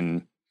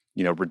can,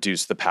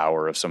 reduce the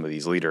power of some of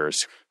these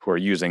leaders who are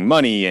using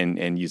money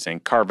and using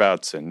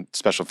carve-outs and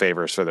special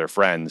favors for their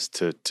friends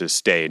to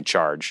stay in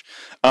charge.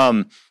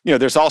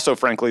 There's also,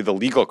 frankly, the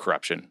legal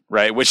corruption,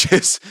 right? Which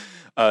is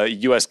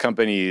U.S.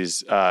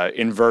 companies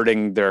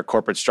inverting their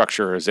corporate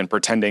structures and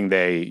pretending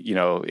they,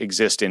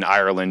 exist in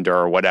Ireland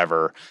or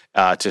whatever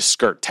to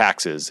skirt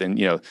taxes. And,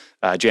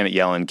 Janet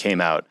Yellen came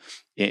out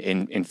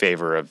in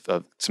favor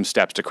of some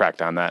steps to crack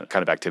down that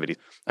kind of activity.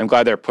 I'm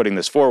glad they're putting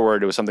this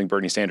forward. It was something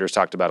Bernie Sanders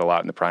talked about a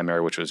lot in the primary,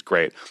 which was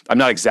great. I'm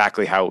not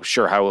exactly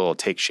sure how it will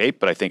take shape,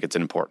 but I think it's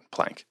an important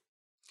plank.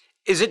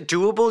 Is it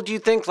doable, do you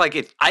think?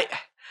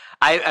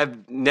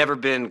 I've never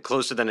been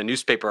closer than a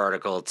newspaper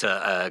article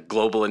to a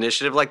global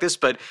initiative like this,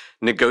 but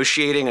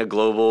negotiating a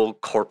global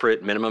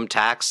corporate minimum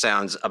tax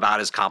sounds about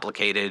as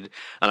complicated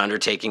an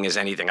undertaking as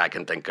anything I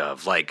can think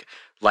of, like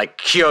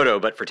Kyoto,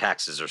 but for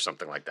taxes or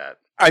something like that.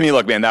 I mean,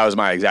 look, man, that was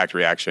my exact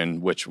reaction,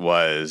 which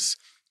was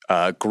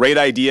great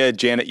idea,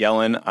 Janet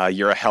Yellen.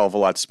 You're a hell of a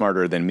lot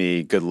smarter than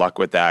me. Good luck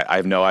with that. I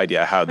have no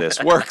idea how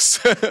this works.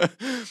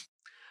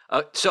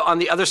 So on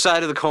the other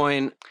side of the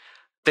coin,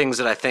 things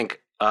that I think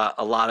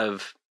a lot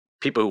of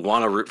people who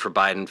want to root for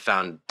Biden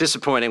found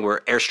disappointing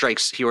were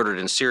airstrikes he ordered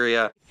in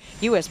Syria.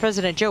 U.S.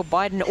 President Joe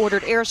Biden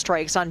ordered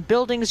airstrikes on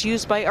buildings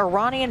used by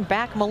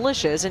Iranian-backed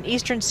militias in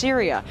eastern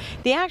Syria.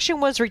 The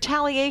action was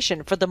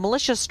retaliation for the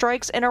militia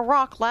strikes in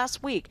Iraq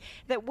last week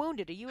that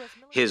wounded a U.S.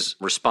 military. His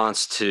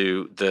response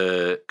to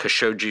the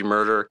Khashoggi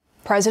murder.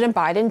 President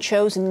Biden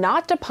chose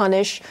not to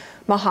punish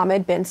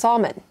Mohammed bin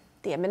Salman.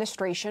 The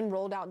administration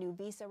rolled out new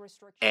visa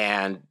restrictions.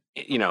 And,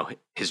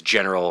 his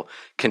general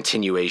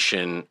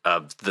continuation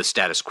of the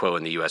status quo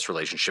in the U.S.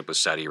 relationship with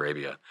Saudi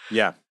Arabia.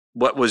 Yeah.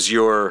 What was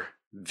your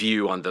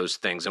view on those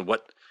things? And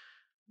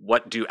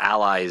what do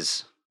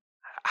allies,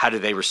 how do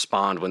they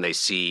respond when they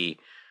see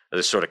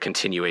this sort of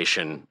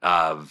continuation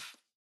of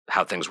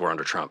how things were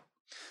under Trump?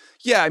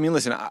 Yeah, I mean,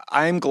 listen,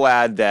 I'm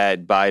glad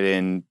that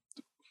Biden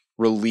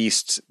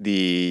released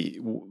the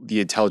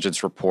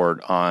intelligence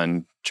report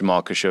on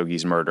Jamal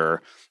Khashoggi's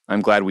murder.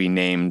 I'm glad we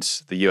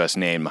named the U.S.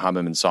 name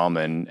Mohammed bin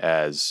Salman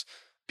as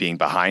being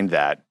behind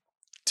that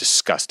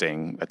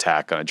disgusting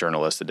attack on a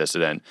journalist, a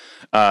dissident.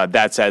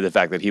 That said, the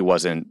fact that he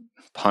wasn't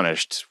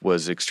punished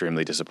was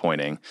extremely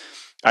disappointing.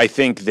 I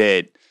think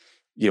that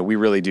we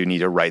really do need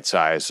to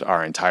right-size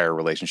our entire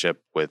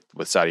relationship with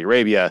Saudi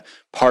Arabia.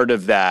 Part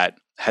of that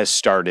has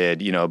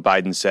started,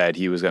 Biden said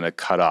he was going to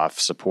cut off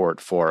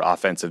support for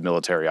offensive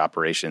military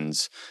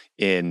operations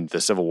in the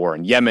civil war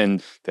in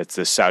Yemen. That's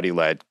the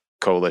Saudi-led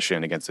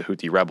coalition against the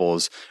Houthi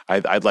rebels.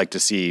 I'd like to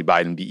see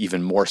Biden be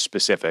even more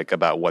specific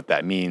about what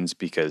that means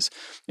because,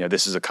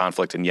 this is a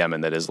conflict in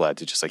Yemen that has led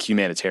to just like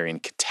humanitarian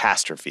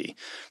catastrophe.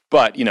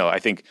 But, I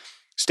think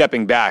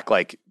stepping back,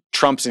 like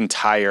Trump's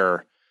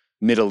entire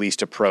Middle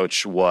East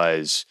approach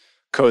was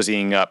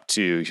cozying up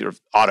to sort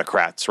of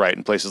autocrats, right?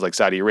 In places like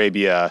Saudi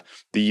Arabia,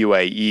 the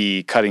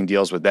UAE, cutting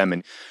deals with them.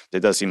 And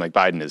it does seem like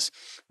Biden is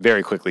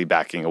very quickly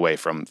backing away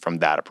from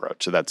that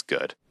approach. So that's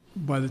good.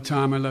 By the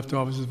time I left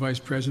office as vice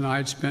president, I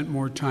had spent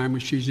more time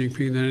with Xi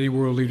Jinping than any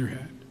world leader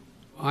had.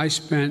 I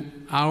spent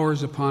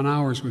hours upon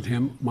hours with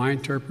him, my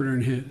interpreter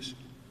and his,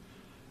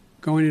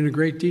 going into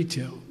great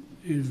detail.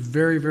 He's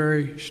very,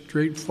 very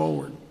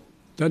straightforward.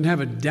 Doesn't have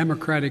a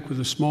democratic with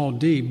a small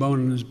d bone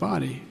in his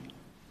body.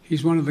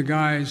 He's one of the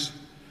guys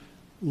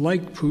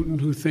like Putin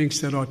who thinks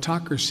that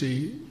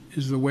autocracy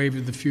is the wave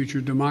of the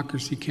future.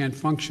 Democracy can't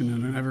function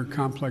in an ever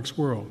complex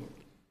world.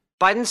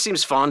 Biden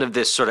seems fond of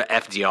this sort of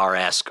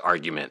FDR-esque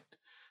argument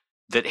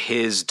that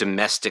his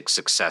domestic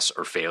success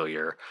or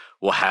failure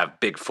will have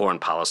big foreign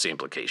policy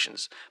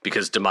implications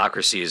because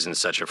democracy is in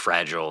such a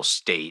fragile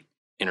state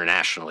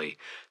internationally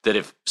that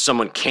if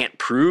someone can't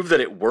prove that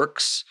it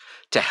works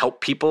to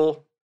help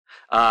people,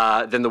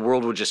 then the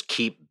world will just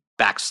keep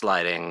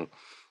backsliding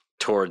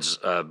towards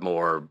a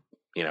more,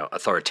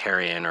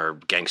 authoritarian or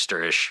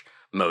gangsterish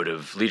mode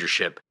of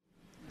leadership.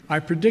 I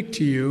predict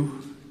to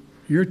you,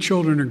 your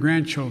children or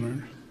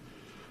grandchildren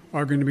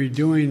are going to be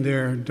doing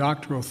their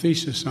doctoral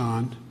thesis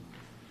on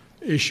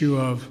issue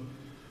of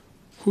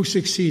who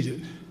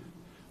succeeded,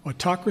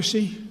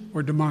 autocracy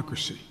or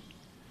democracy,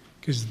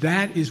 because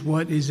that is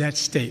what is at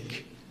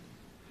stake.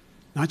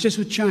 Not just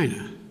with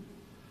China.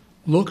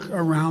 Look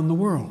around the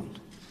world.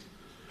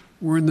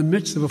 We're in the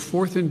midst of a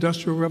fourth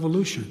industrial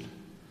revolution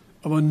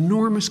of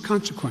enormous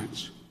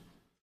consequence.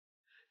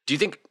 Do you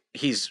think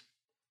he's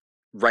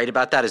right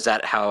about that? Is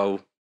that how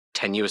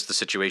tenuous the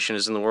situation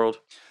is in the world?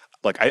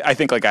 Look, I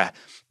think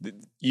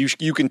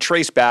you can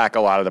trace back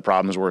a lot of the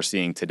problems we're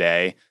seeing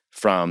today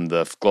from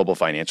the global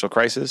financial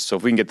crisis. So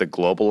if we can get the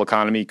global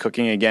economy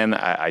cooking again,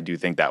 I do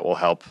think that will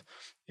help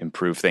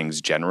improve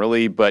things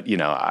generally. But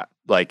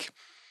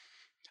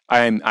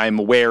I'm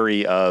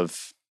wary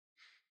of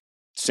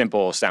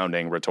simple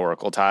sounding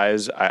rhetorical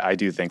ties. I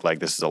do think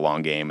this is a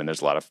long game and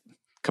there's a lot of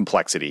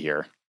complexity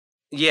here.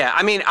 Yeah,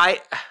 I mean, I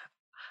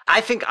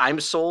think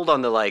I'm sold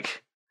on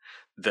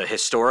the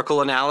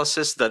historical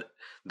analysis that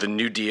the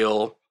New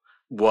Deal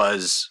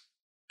was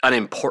an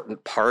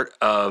important part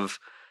of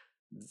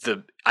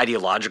the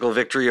ideological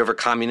victory over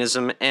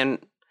communism and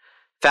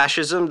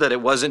fascism, that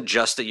it wasn't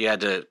just that you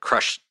had to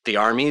crush the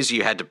armies,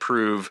 you had to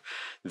prove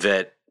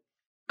that,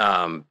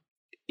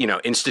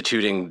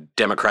 instituting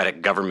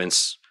democratic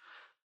governments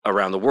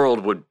around the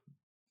world would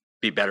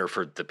be better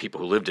for the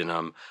people who lived in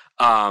them.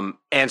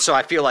 And so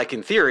I feel like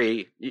in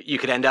theory, you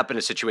could end up in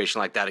a situation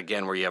like that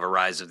again, where you have a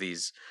rise of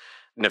these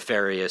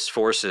nefarious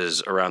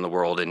forces around the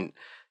world and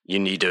you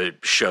need to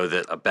show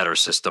that a better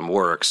system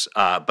works.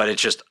 But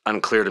it's just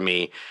unclear to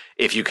me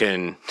if you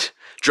can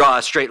draw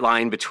a straight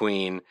line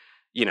between,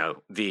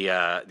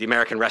 the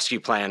American Rescue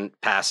Plan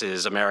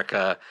passes,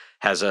 America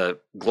has a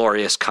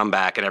glorious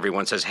comeback, and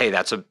everyone says, hey,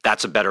 that's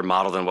a better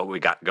model than what we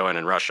got going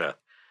in Russia.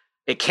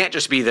 It can't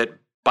just be that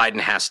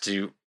Biden has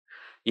to,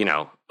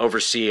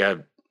 oversee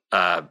a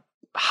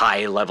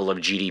high level of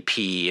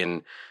GDP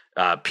and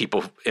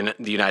people in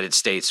the United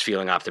States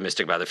feeling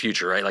optimistic about the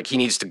future, right? He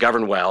needs to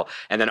govern well,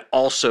 and then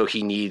also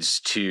he needs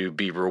to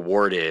be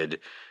rewarded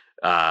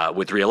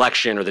with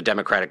re-election, or the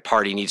Democratic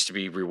Party needs to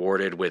be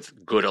rewarded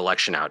with good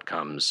election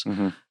outcomes.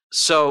 Mm-hmm.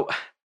 So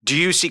do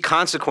you see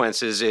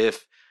consequences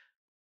if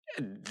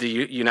the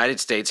United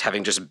States,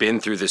 having just been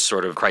through this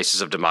sort of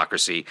crisis of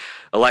democracy,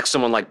 elects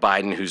someone like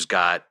Biden who's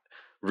got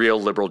real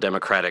liberal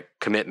democratic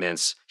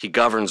commitments, he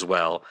governs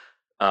well,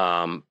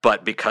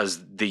 but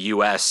because the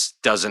U.S.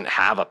 doesn't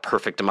have a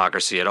perfect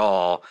democracy at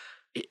all,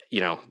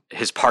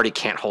 his party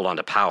can't hold on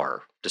to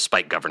power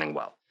despite governing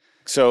well?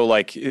 So,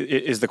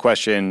 is the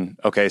question,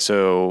 okay,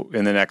 so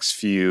in the next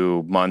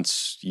few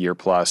months, year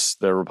plus,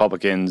 the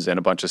Republicans in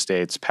a bunch of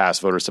states pass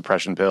voter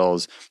suppression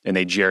bills and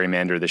they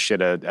gerrymander the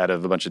shit out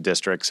of a bunch of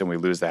districts and we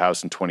lose the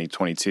House in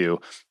 2022.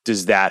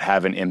 Does that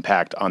have an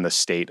impact on the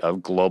state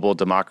of global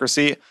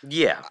democracy?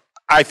 Yeah.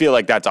 I feel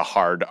like that's a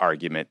hard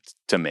argument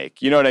to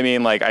make. You know what I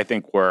mean? I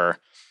think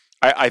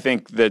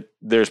that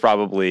there's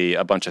probably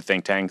a bunch of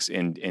think tanks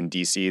in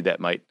D.C. that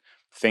might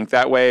think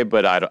that way,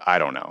 but I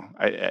don't know.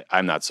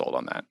 I'm not sold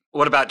on that.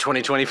 What about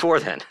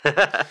 2024 then?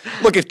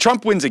 Look, if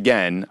Trump wins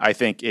again, I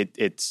think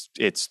it's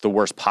the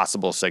worst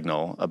possible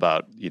signal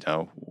about,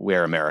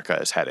 where America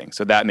is heading.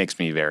 So that makes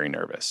me very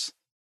nervous.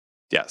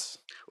 Yes.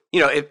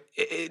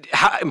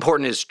 How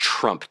important is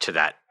Trump to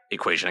that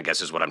equation, I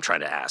guess, is what I'm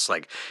trying to ask.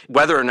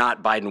 Whether or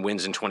not Biden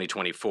wins in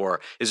 2024,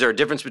 is there a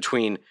difference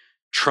between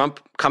Trump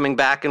coming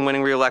back and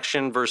winning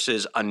re-election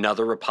versus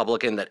another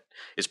Republican that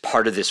is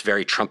part of this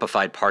very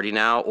Trumpified party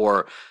now?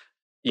 Or,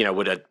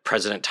 would a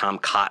President Tom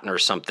Cotton or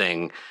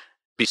something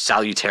be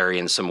salutary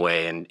in some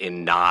way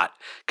in not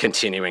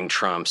continuing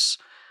Trump's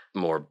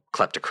more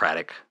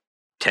kleptocratic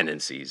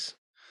tendencies?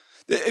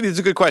 It's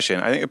a good question.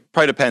 I think it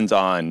probably depends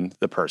on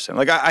the person.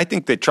 I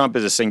think that Trump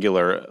is a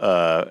singular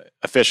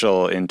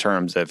official in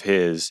terms of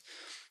his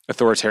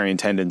authoritarian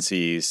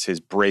tendencies, his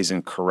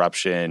brazen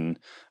corruption,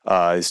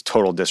 his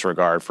total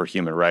disregard for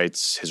human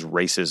rights, his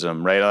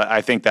racism, right?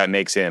 I think that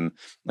makes him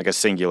a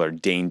singular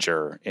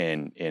danger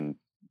in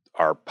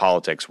our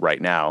politics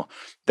right now.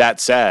 That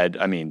said,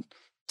 I mean,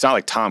 it's not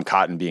like Tom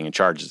Cotton being in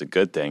charge is a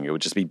good thing. It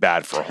would just be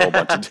bad for a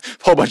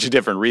whole bunch of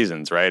different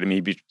reasons, right? I mean,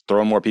 he'd be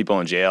throwing more people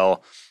in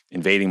jail.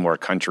 invading more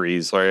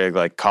countries,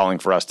 like calling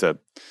for us to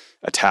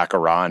attack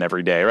Iran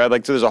every day, right?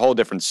 Like, so there's a whole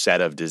different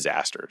set of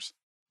disasters.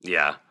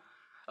 Yeah.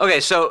 Okay,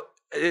 so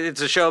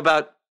it's a show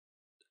about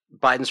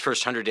Biden's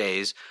first 100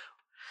 days.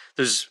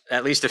 There's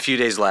at least a few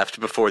days left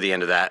before the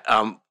end of that.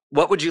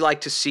 What would you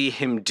like to see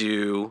him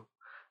do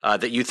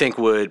that you think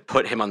would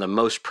put him on the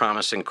most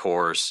promising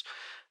course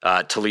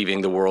to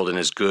leaving the world in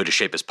as good a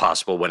shape as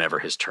possible whenever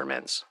his term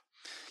ends?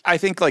 I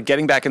think like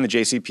getting back in the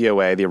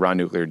JCPOA, the Iran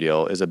nuclear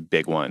deal, is a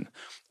big one.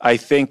 I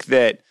think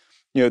that,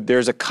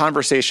 there's a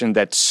conversation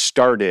that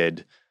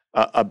started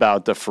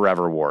about the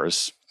forever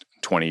wars,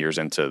 20 years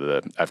into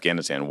the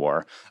Afghanistan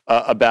war,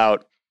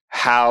 about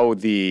how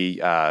the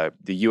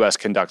U.S.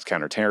 conducts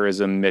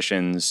counterterrorism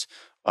missions,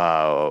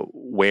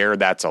 where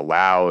that's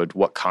allowed,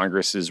 what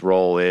Congress's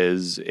role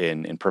is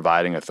in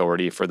providing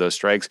authority for those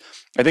strikes.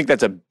 I think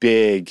that's a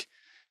big,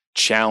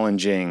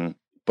 challenging,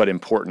 but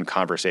important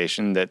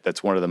conversation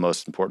that's one of the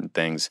most important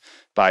things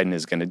Biden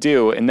is going to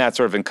do. And that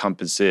sort of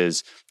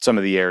encompasses some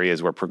of the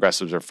areas where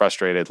progressives are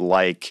frustrated,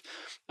 like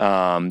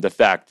the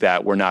fact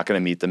that we're not going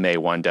to meet the May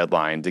 1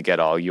 deadline to get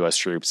all U.S.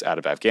 troops out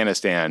of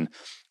Afghanistan,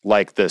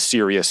 like the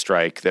Syria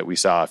strike that we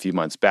saw a few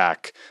months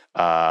back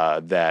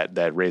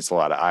that raised a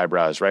lot of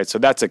eyebrows, right? So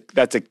that's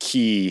a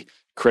key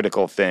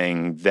critical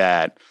thing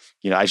that,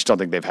 I just don't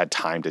think they've had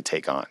time to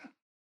take on.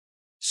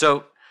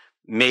 So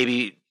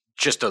maybe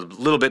just a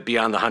little bit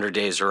beyond the 100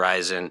 days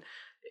horizon,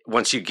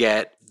 once you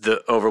get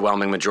the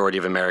overwhelming majority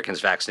of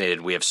Americans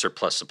vaccinated, we have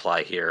surplus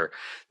supply here,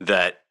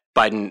 that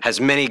Biden has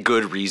many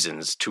good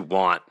reasons to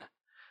want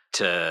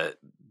to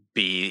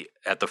be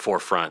at the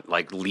forefront,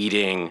 like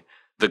leading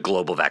the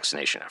global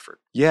vaccination effort.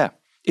 Yeah,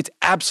 it's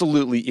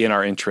absolutely in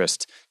our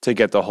interest to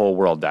get the whole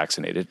world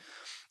vaccinated.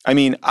 I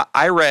mean,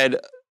 I read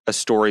a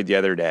story the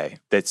other day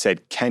that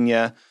said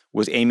Kenya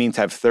was aiming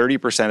to have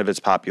 30% of its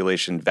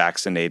population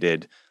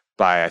vaccinated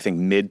by, I think,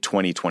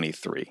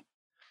 mid-2023,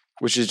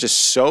 which is just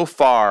so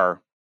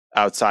far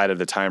outside of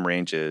the time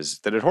ranges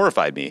that it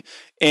horrified me.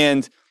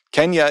 And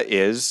Kenya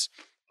is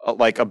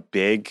like a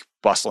big,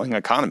 bustling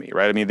economy,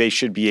 right? I mean, they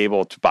should be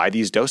able to buy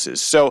these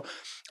doses. So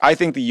I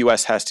think the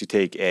U.S. has to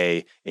take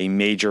a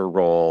major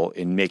role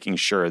in making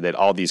sure that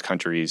all these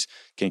countries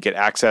can get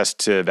access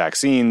to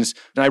vaccines.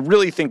 And I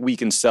really think we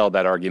can sell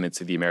that argument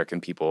to the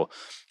American people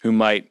who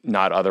might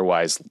not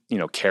otherwise,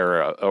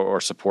 care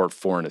or support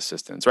foreign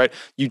assistance, right?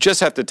 You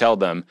just have to tell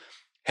them,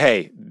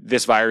 hey,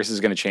 this virus is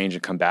going to change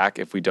and come back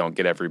if we don't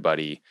get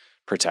everybody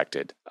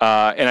protected.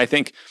 And I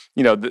think,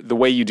 the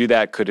way you do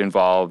that could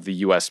involve the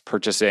U.S.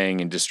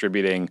 purchasing and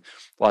distributing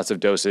lots of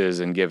doses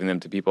and giving them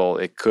to people.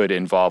 It could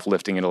involve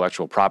lifting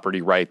intellectual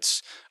property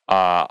rights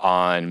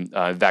on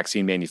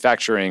vaccine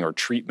manufacturing or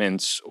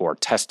treatments or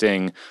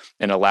testing,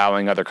 and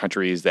allowing other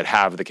countries that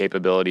have the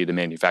capability to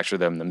manufacture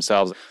them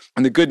themselves.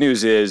 And the good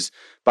news is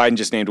Biden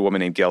just named a woman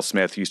named Gail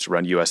Smith, who used to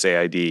run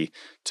USAID,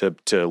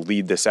 to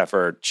lead this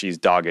effort. She's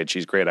dogged.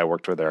 She's great. I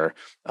worked with her.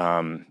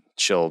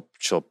 She'll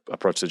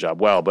approach the job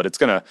well, but it's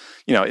gonna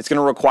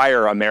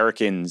require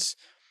Americans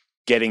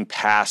getting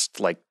past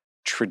like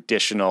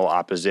traditional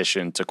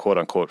opposition to quote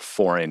unquote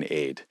foreign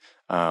aid.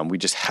 We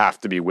just have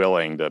to be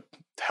willing to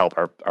help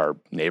our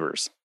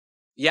neighbors.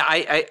 Yeah,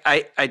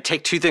 I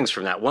take two things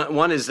from that.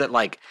 One is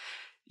that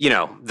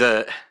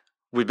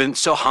we've been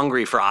so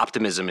hungry for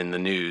optimism in the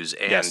news,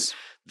 and yes.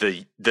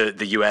 The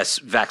U.S.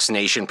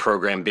 vaccination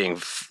program being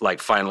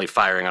finally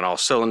firing on all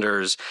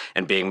cylinders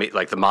and being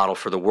like the model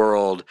for the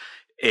world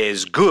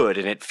is good,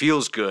 and it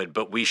feels good,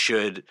 but we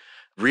should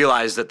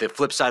realize that the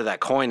flip side of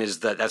that coin is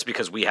that that's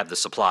because we have the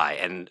supply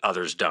and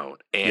others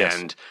don't.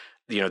 And,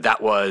 yes.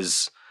 That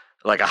was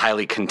like a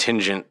highly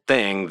contingent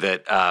thing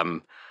that,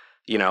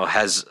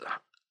 has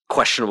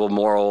questionable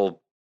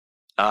moral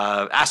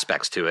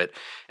aspects to it.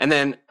 And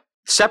then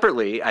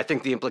separately, I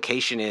think the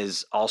implication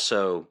is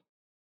also,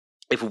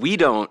 if we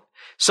don't,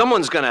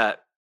 someone's going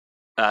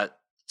to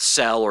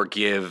sell or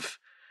give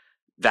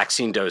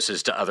vaccine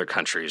doses to other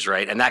countries,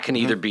 right? And that can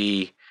either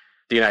be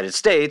the United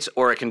States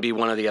or it can be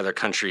one of the other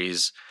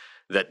countries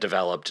that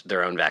developed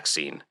their own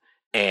vaccine.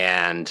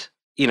 And,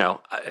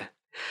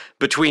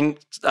 between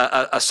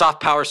a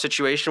soft power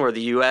situation where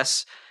the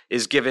U.S.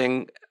 is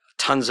giving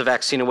tons of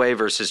vaccine away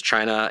versus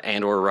China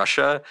and or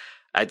Russia,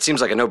 it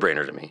seems like a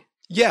no-brainer to me.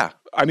 Yeah.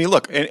 I mean,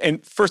 look,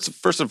 and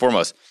first and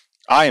foremost,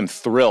 I am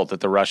thrilled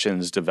that the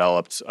Russians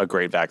developed a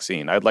great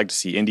vaccine. I'd like to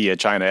see India,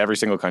 China, every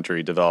single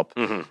country develop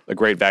a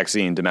great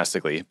vaccine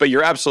domestically. But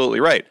you're absolutely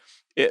right.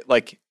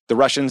 The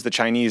Russians, the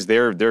Chinese,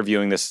 they're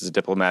viewing this as a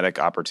diplomatic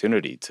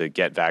opportunity to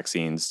get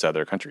vaccines to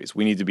other countries.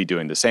 We need to be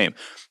doing the same.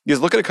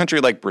 Because look at a country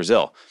like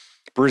Brazil.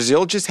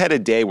 Brazil just had a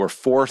day where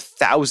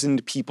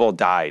 4,000 people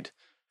died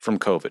from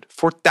COVID.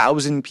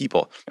 4,000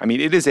 people. I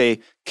mean, it is a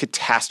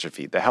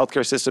catastrophe. The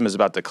healthcare system is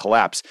about to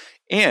collapse.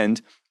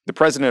 And the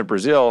president of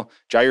Brazil,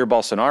 Jair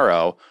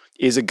Bolsonaro,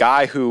 is a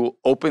guy who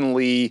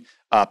openly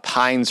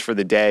pines for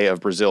the day of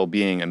Brazil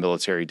being a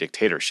military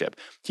dictatorship.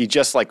 He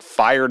just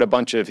fired a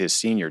bunch of his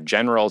senior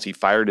generals. He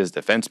fired his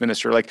defense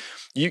minister.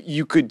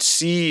 You could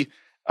see,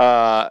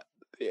 a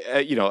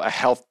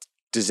health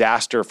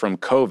disaster from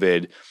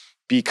COVID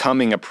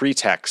becoming a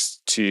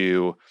pretext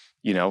to,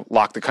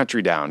 lock the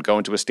country down, go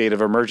into a state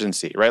of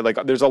emergency, right? Like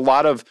there's a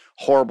lot of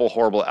horrible,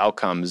 horrible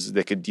outcomes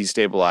that could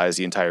destabilize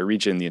the entire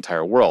region, the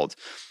entire world.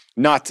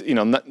 And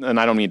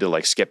I don't mean to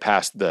like skip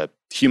past the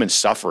human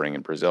suffering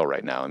in Brazil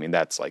right now. I mean,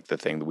 that's like the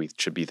thing that we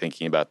should be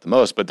thinking about the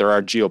most, but there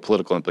are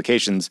geopolitical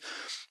implications.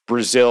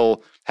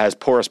 Brazil has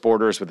porous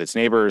borders with its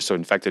neighbors, so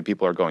infected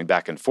people are going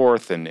back and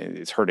forth, and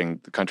it's hurting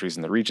the countries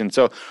in the region.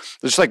 So it's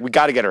just like we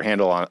got to get a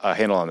handle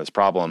on this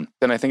problem.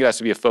 And I think it has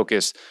to be a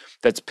focus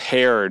that's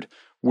paired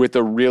with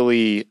a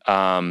really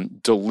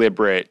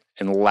deliberate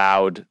and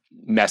loud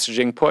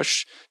messaging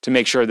push to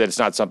make sure that it's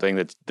not something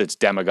that's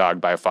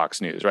demagogued by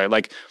Fox News, right?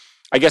 Like,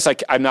 I guess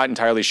I'm not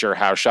entirely sure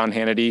how Sean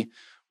Hannity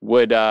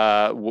would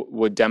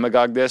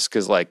demagogue this,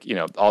 because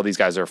all these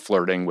guys are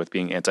flirting with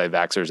being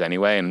anti-vaxxers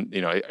anyway, and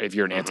if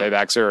you're an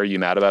anti-vaxxer, are you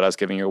mad about us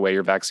giving away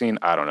your vaccine?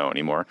 I don't know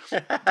anymore.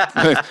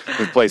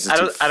 The place is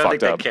I don't think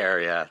they care.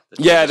 Yeah,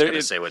 they're going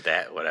to say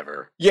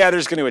whatever. Yeah, they're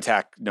just going to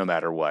attack no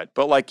matter what.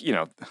 But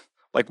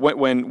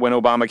when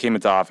Obama came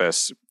into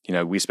office,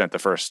 we spent the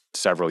first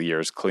several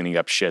years cleaning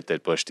up shit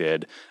that Bush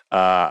did.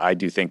 I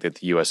do think that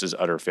the U.S.'s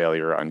utter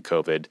failure on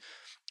COVID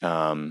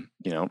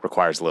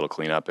requires a little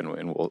cleanup,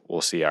 and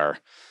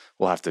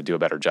we'll have to do a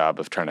better job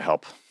of trying to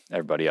help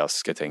everybody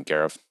else get taken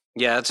care of.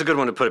 Yeah, it's a good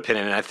one to put a pin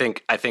in. And I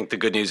think the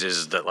good news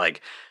is that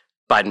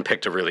Biden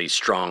picked a really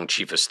strong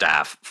chief of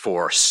staff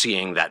for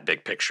seeing that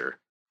big picture.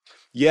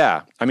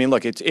 Yeah, I mean,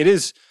 look, it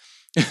is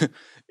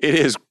it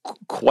is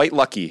quite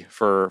lucky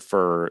for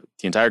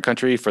the entire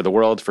country, for the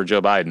world, for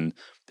Joe Biden,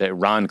 that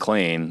Ron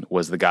Klain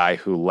was the guy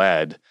who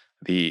led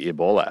the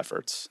Ebola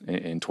efforts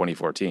in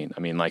 2014. I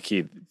mean,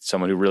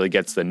 someone who really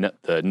gets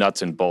the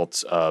nuts and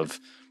bolts of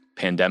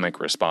pandemic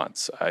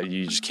response.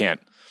 You just can't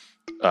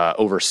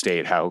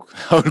overstate how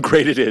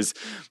great it is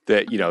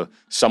that,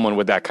 someone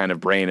with that kind of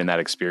brain and that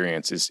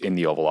experience is in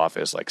the Oval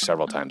Office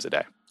several times a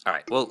day. All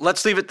right. Well,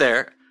 let's leave it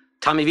there.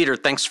 Tommy Vietor,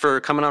 thanks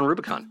for coming on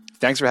Rubicon.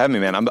 Thanks for having me,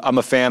 man. I'm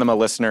a fan. I'm a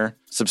listener.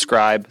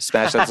 Subscribe.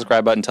 Smash that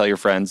subscribe button. Tell your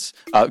friends.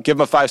 Give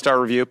them a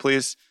 5-star review,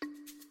 please.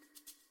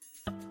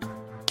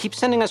 Keep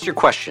sending us your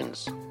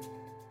questions.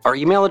 Our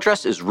email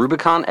address is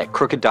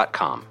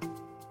rubicon@crooked.com.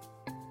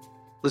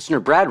 Listener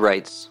Brad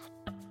writes,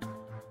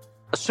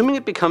 assuming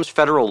it becomes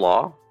federal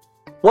law,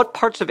 what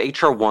parts of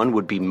H.R. 1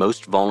 would be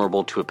most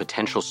vulnerable to a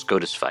potential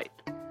SCOTUS fight?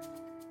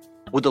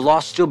 Would the law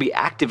still be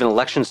active in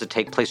elections that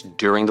take place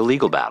during the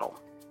legal battle?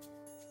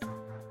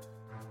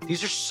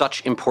 These are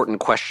such important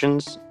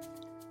questions,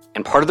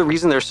 and part of the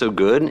reason they're so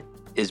good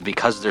is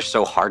because they're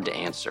so hard to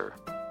answer.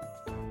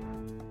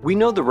 We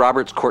know the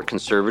Roberts Court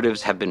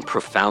conservatives have been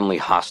profoundly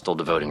hostile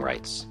to voting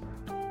rights,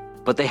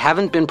 but they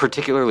haven't been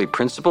particularly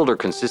principled or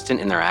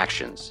consistent in their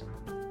actions,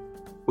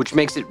 which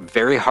makes it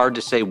very hard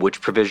to say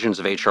which provisions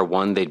of H.R.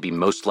 1 they'd be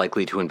most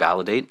likely to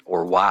invalidate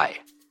or why.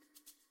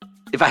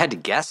 If I had to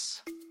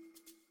guess,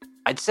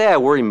 I'd say I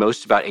worry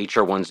most about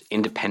H.R. 1's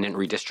independent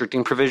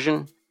redistricting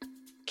provision,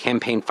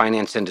 campaign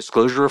finance and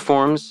disclosure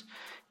reforms,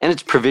 and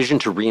its provision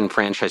to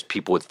re-enfranchise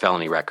people with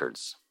felony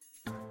records.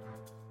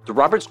 The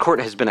Roberts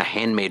Court has been a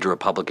handmaid to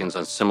Republicans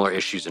on similar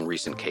issues in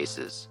recent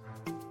cases.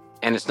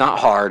 And it's not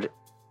hard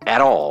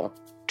at all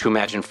to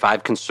imagine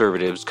 5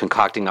 conservatives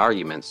concocting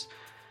arguments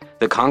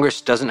that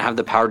Congress doesn't have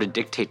the power to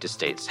dictate to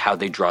states how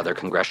they draw their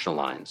congressional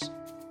lines,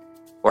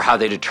 or how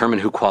they determine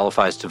who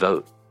qualifies to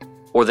vote,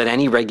 or that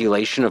any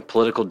regulation of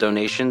political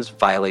donations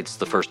violates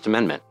the First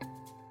Amendment.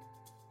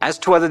 As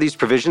to whether these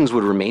provisions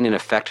would remain in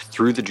effect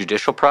through the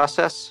judicial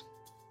process,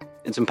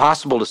 it's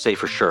impossible to say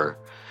for sure.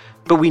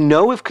 But we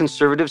know if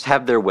conservatives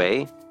have their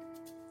way,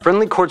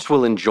 friendly courts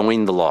will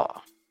enjoin the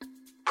law,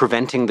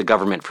 preventing the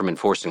government from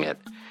enforcing it,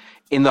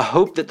 in the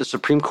hope that the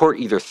Supreme Court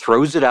either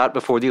throws it out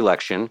before the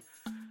election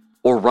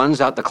or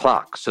runs out the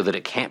clock so that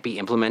it can't be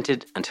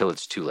implemented until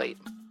it's too late.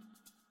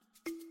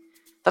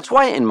 That's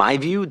why, in my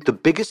view, the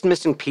biggest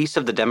missing piece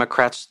of the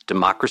Democrats'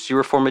 democracy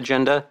reform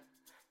agenda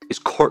is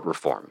court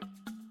reform.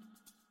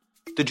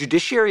 The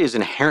judiciary is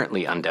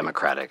inherently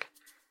undemocratic,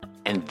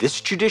 and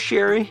this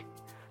judiciary,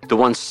 the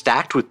one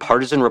stacked with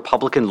partisan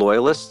Republican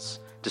loyalists,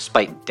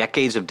 despite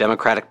decades of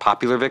Democratic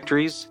popular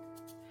victories,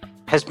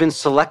 has been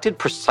selected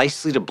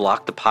precisely to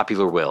block the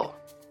popular will.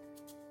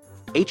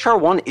 H.R.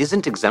 1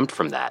 isn't exempt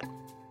from that.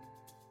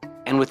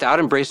 And without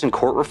embracing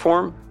court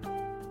reform,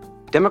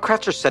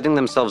 Democrats are setting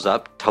themselves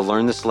up to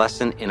learn this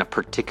lesson in a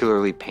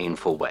particularly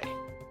painful way.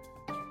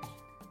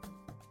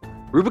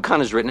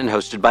 Rubicon is written and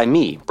hosted by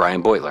me,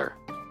 Brian Beutler.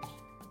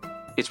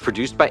 It's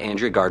produced by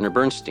Andrea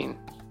Gardner-Bernstein.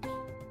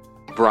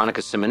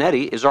 Veronica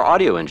Simonetti is our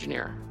audio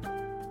engineer.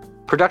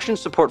 Production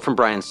support from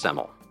Brian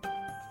Semmel.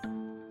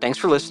 Thanks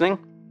for listening.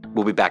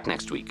 We'll be back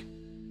next week.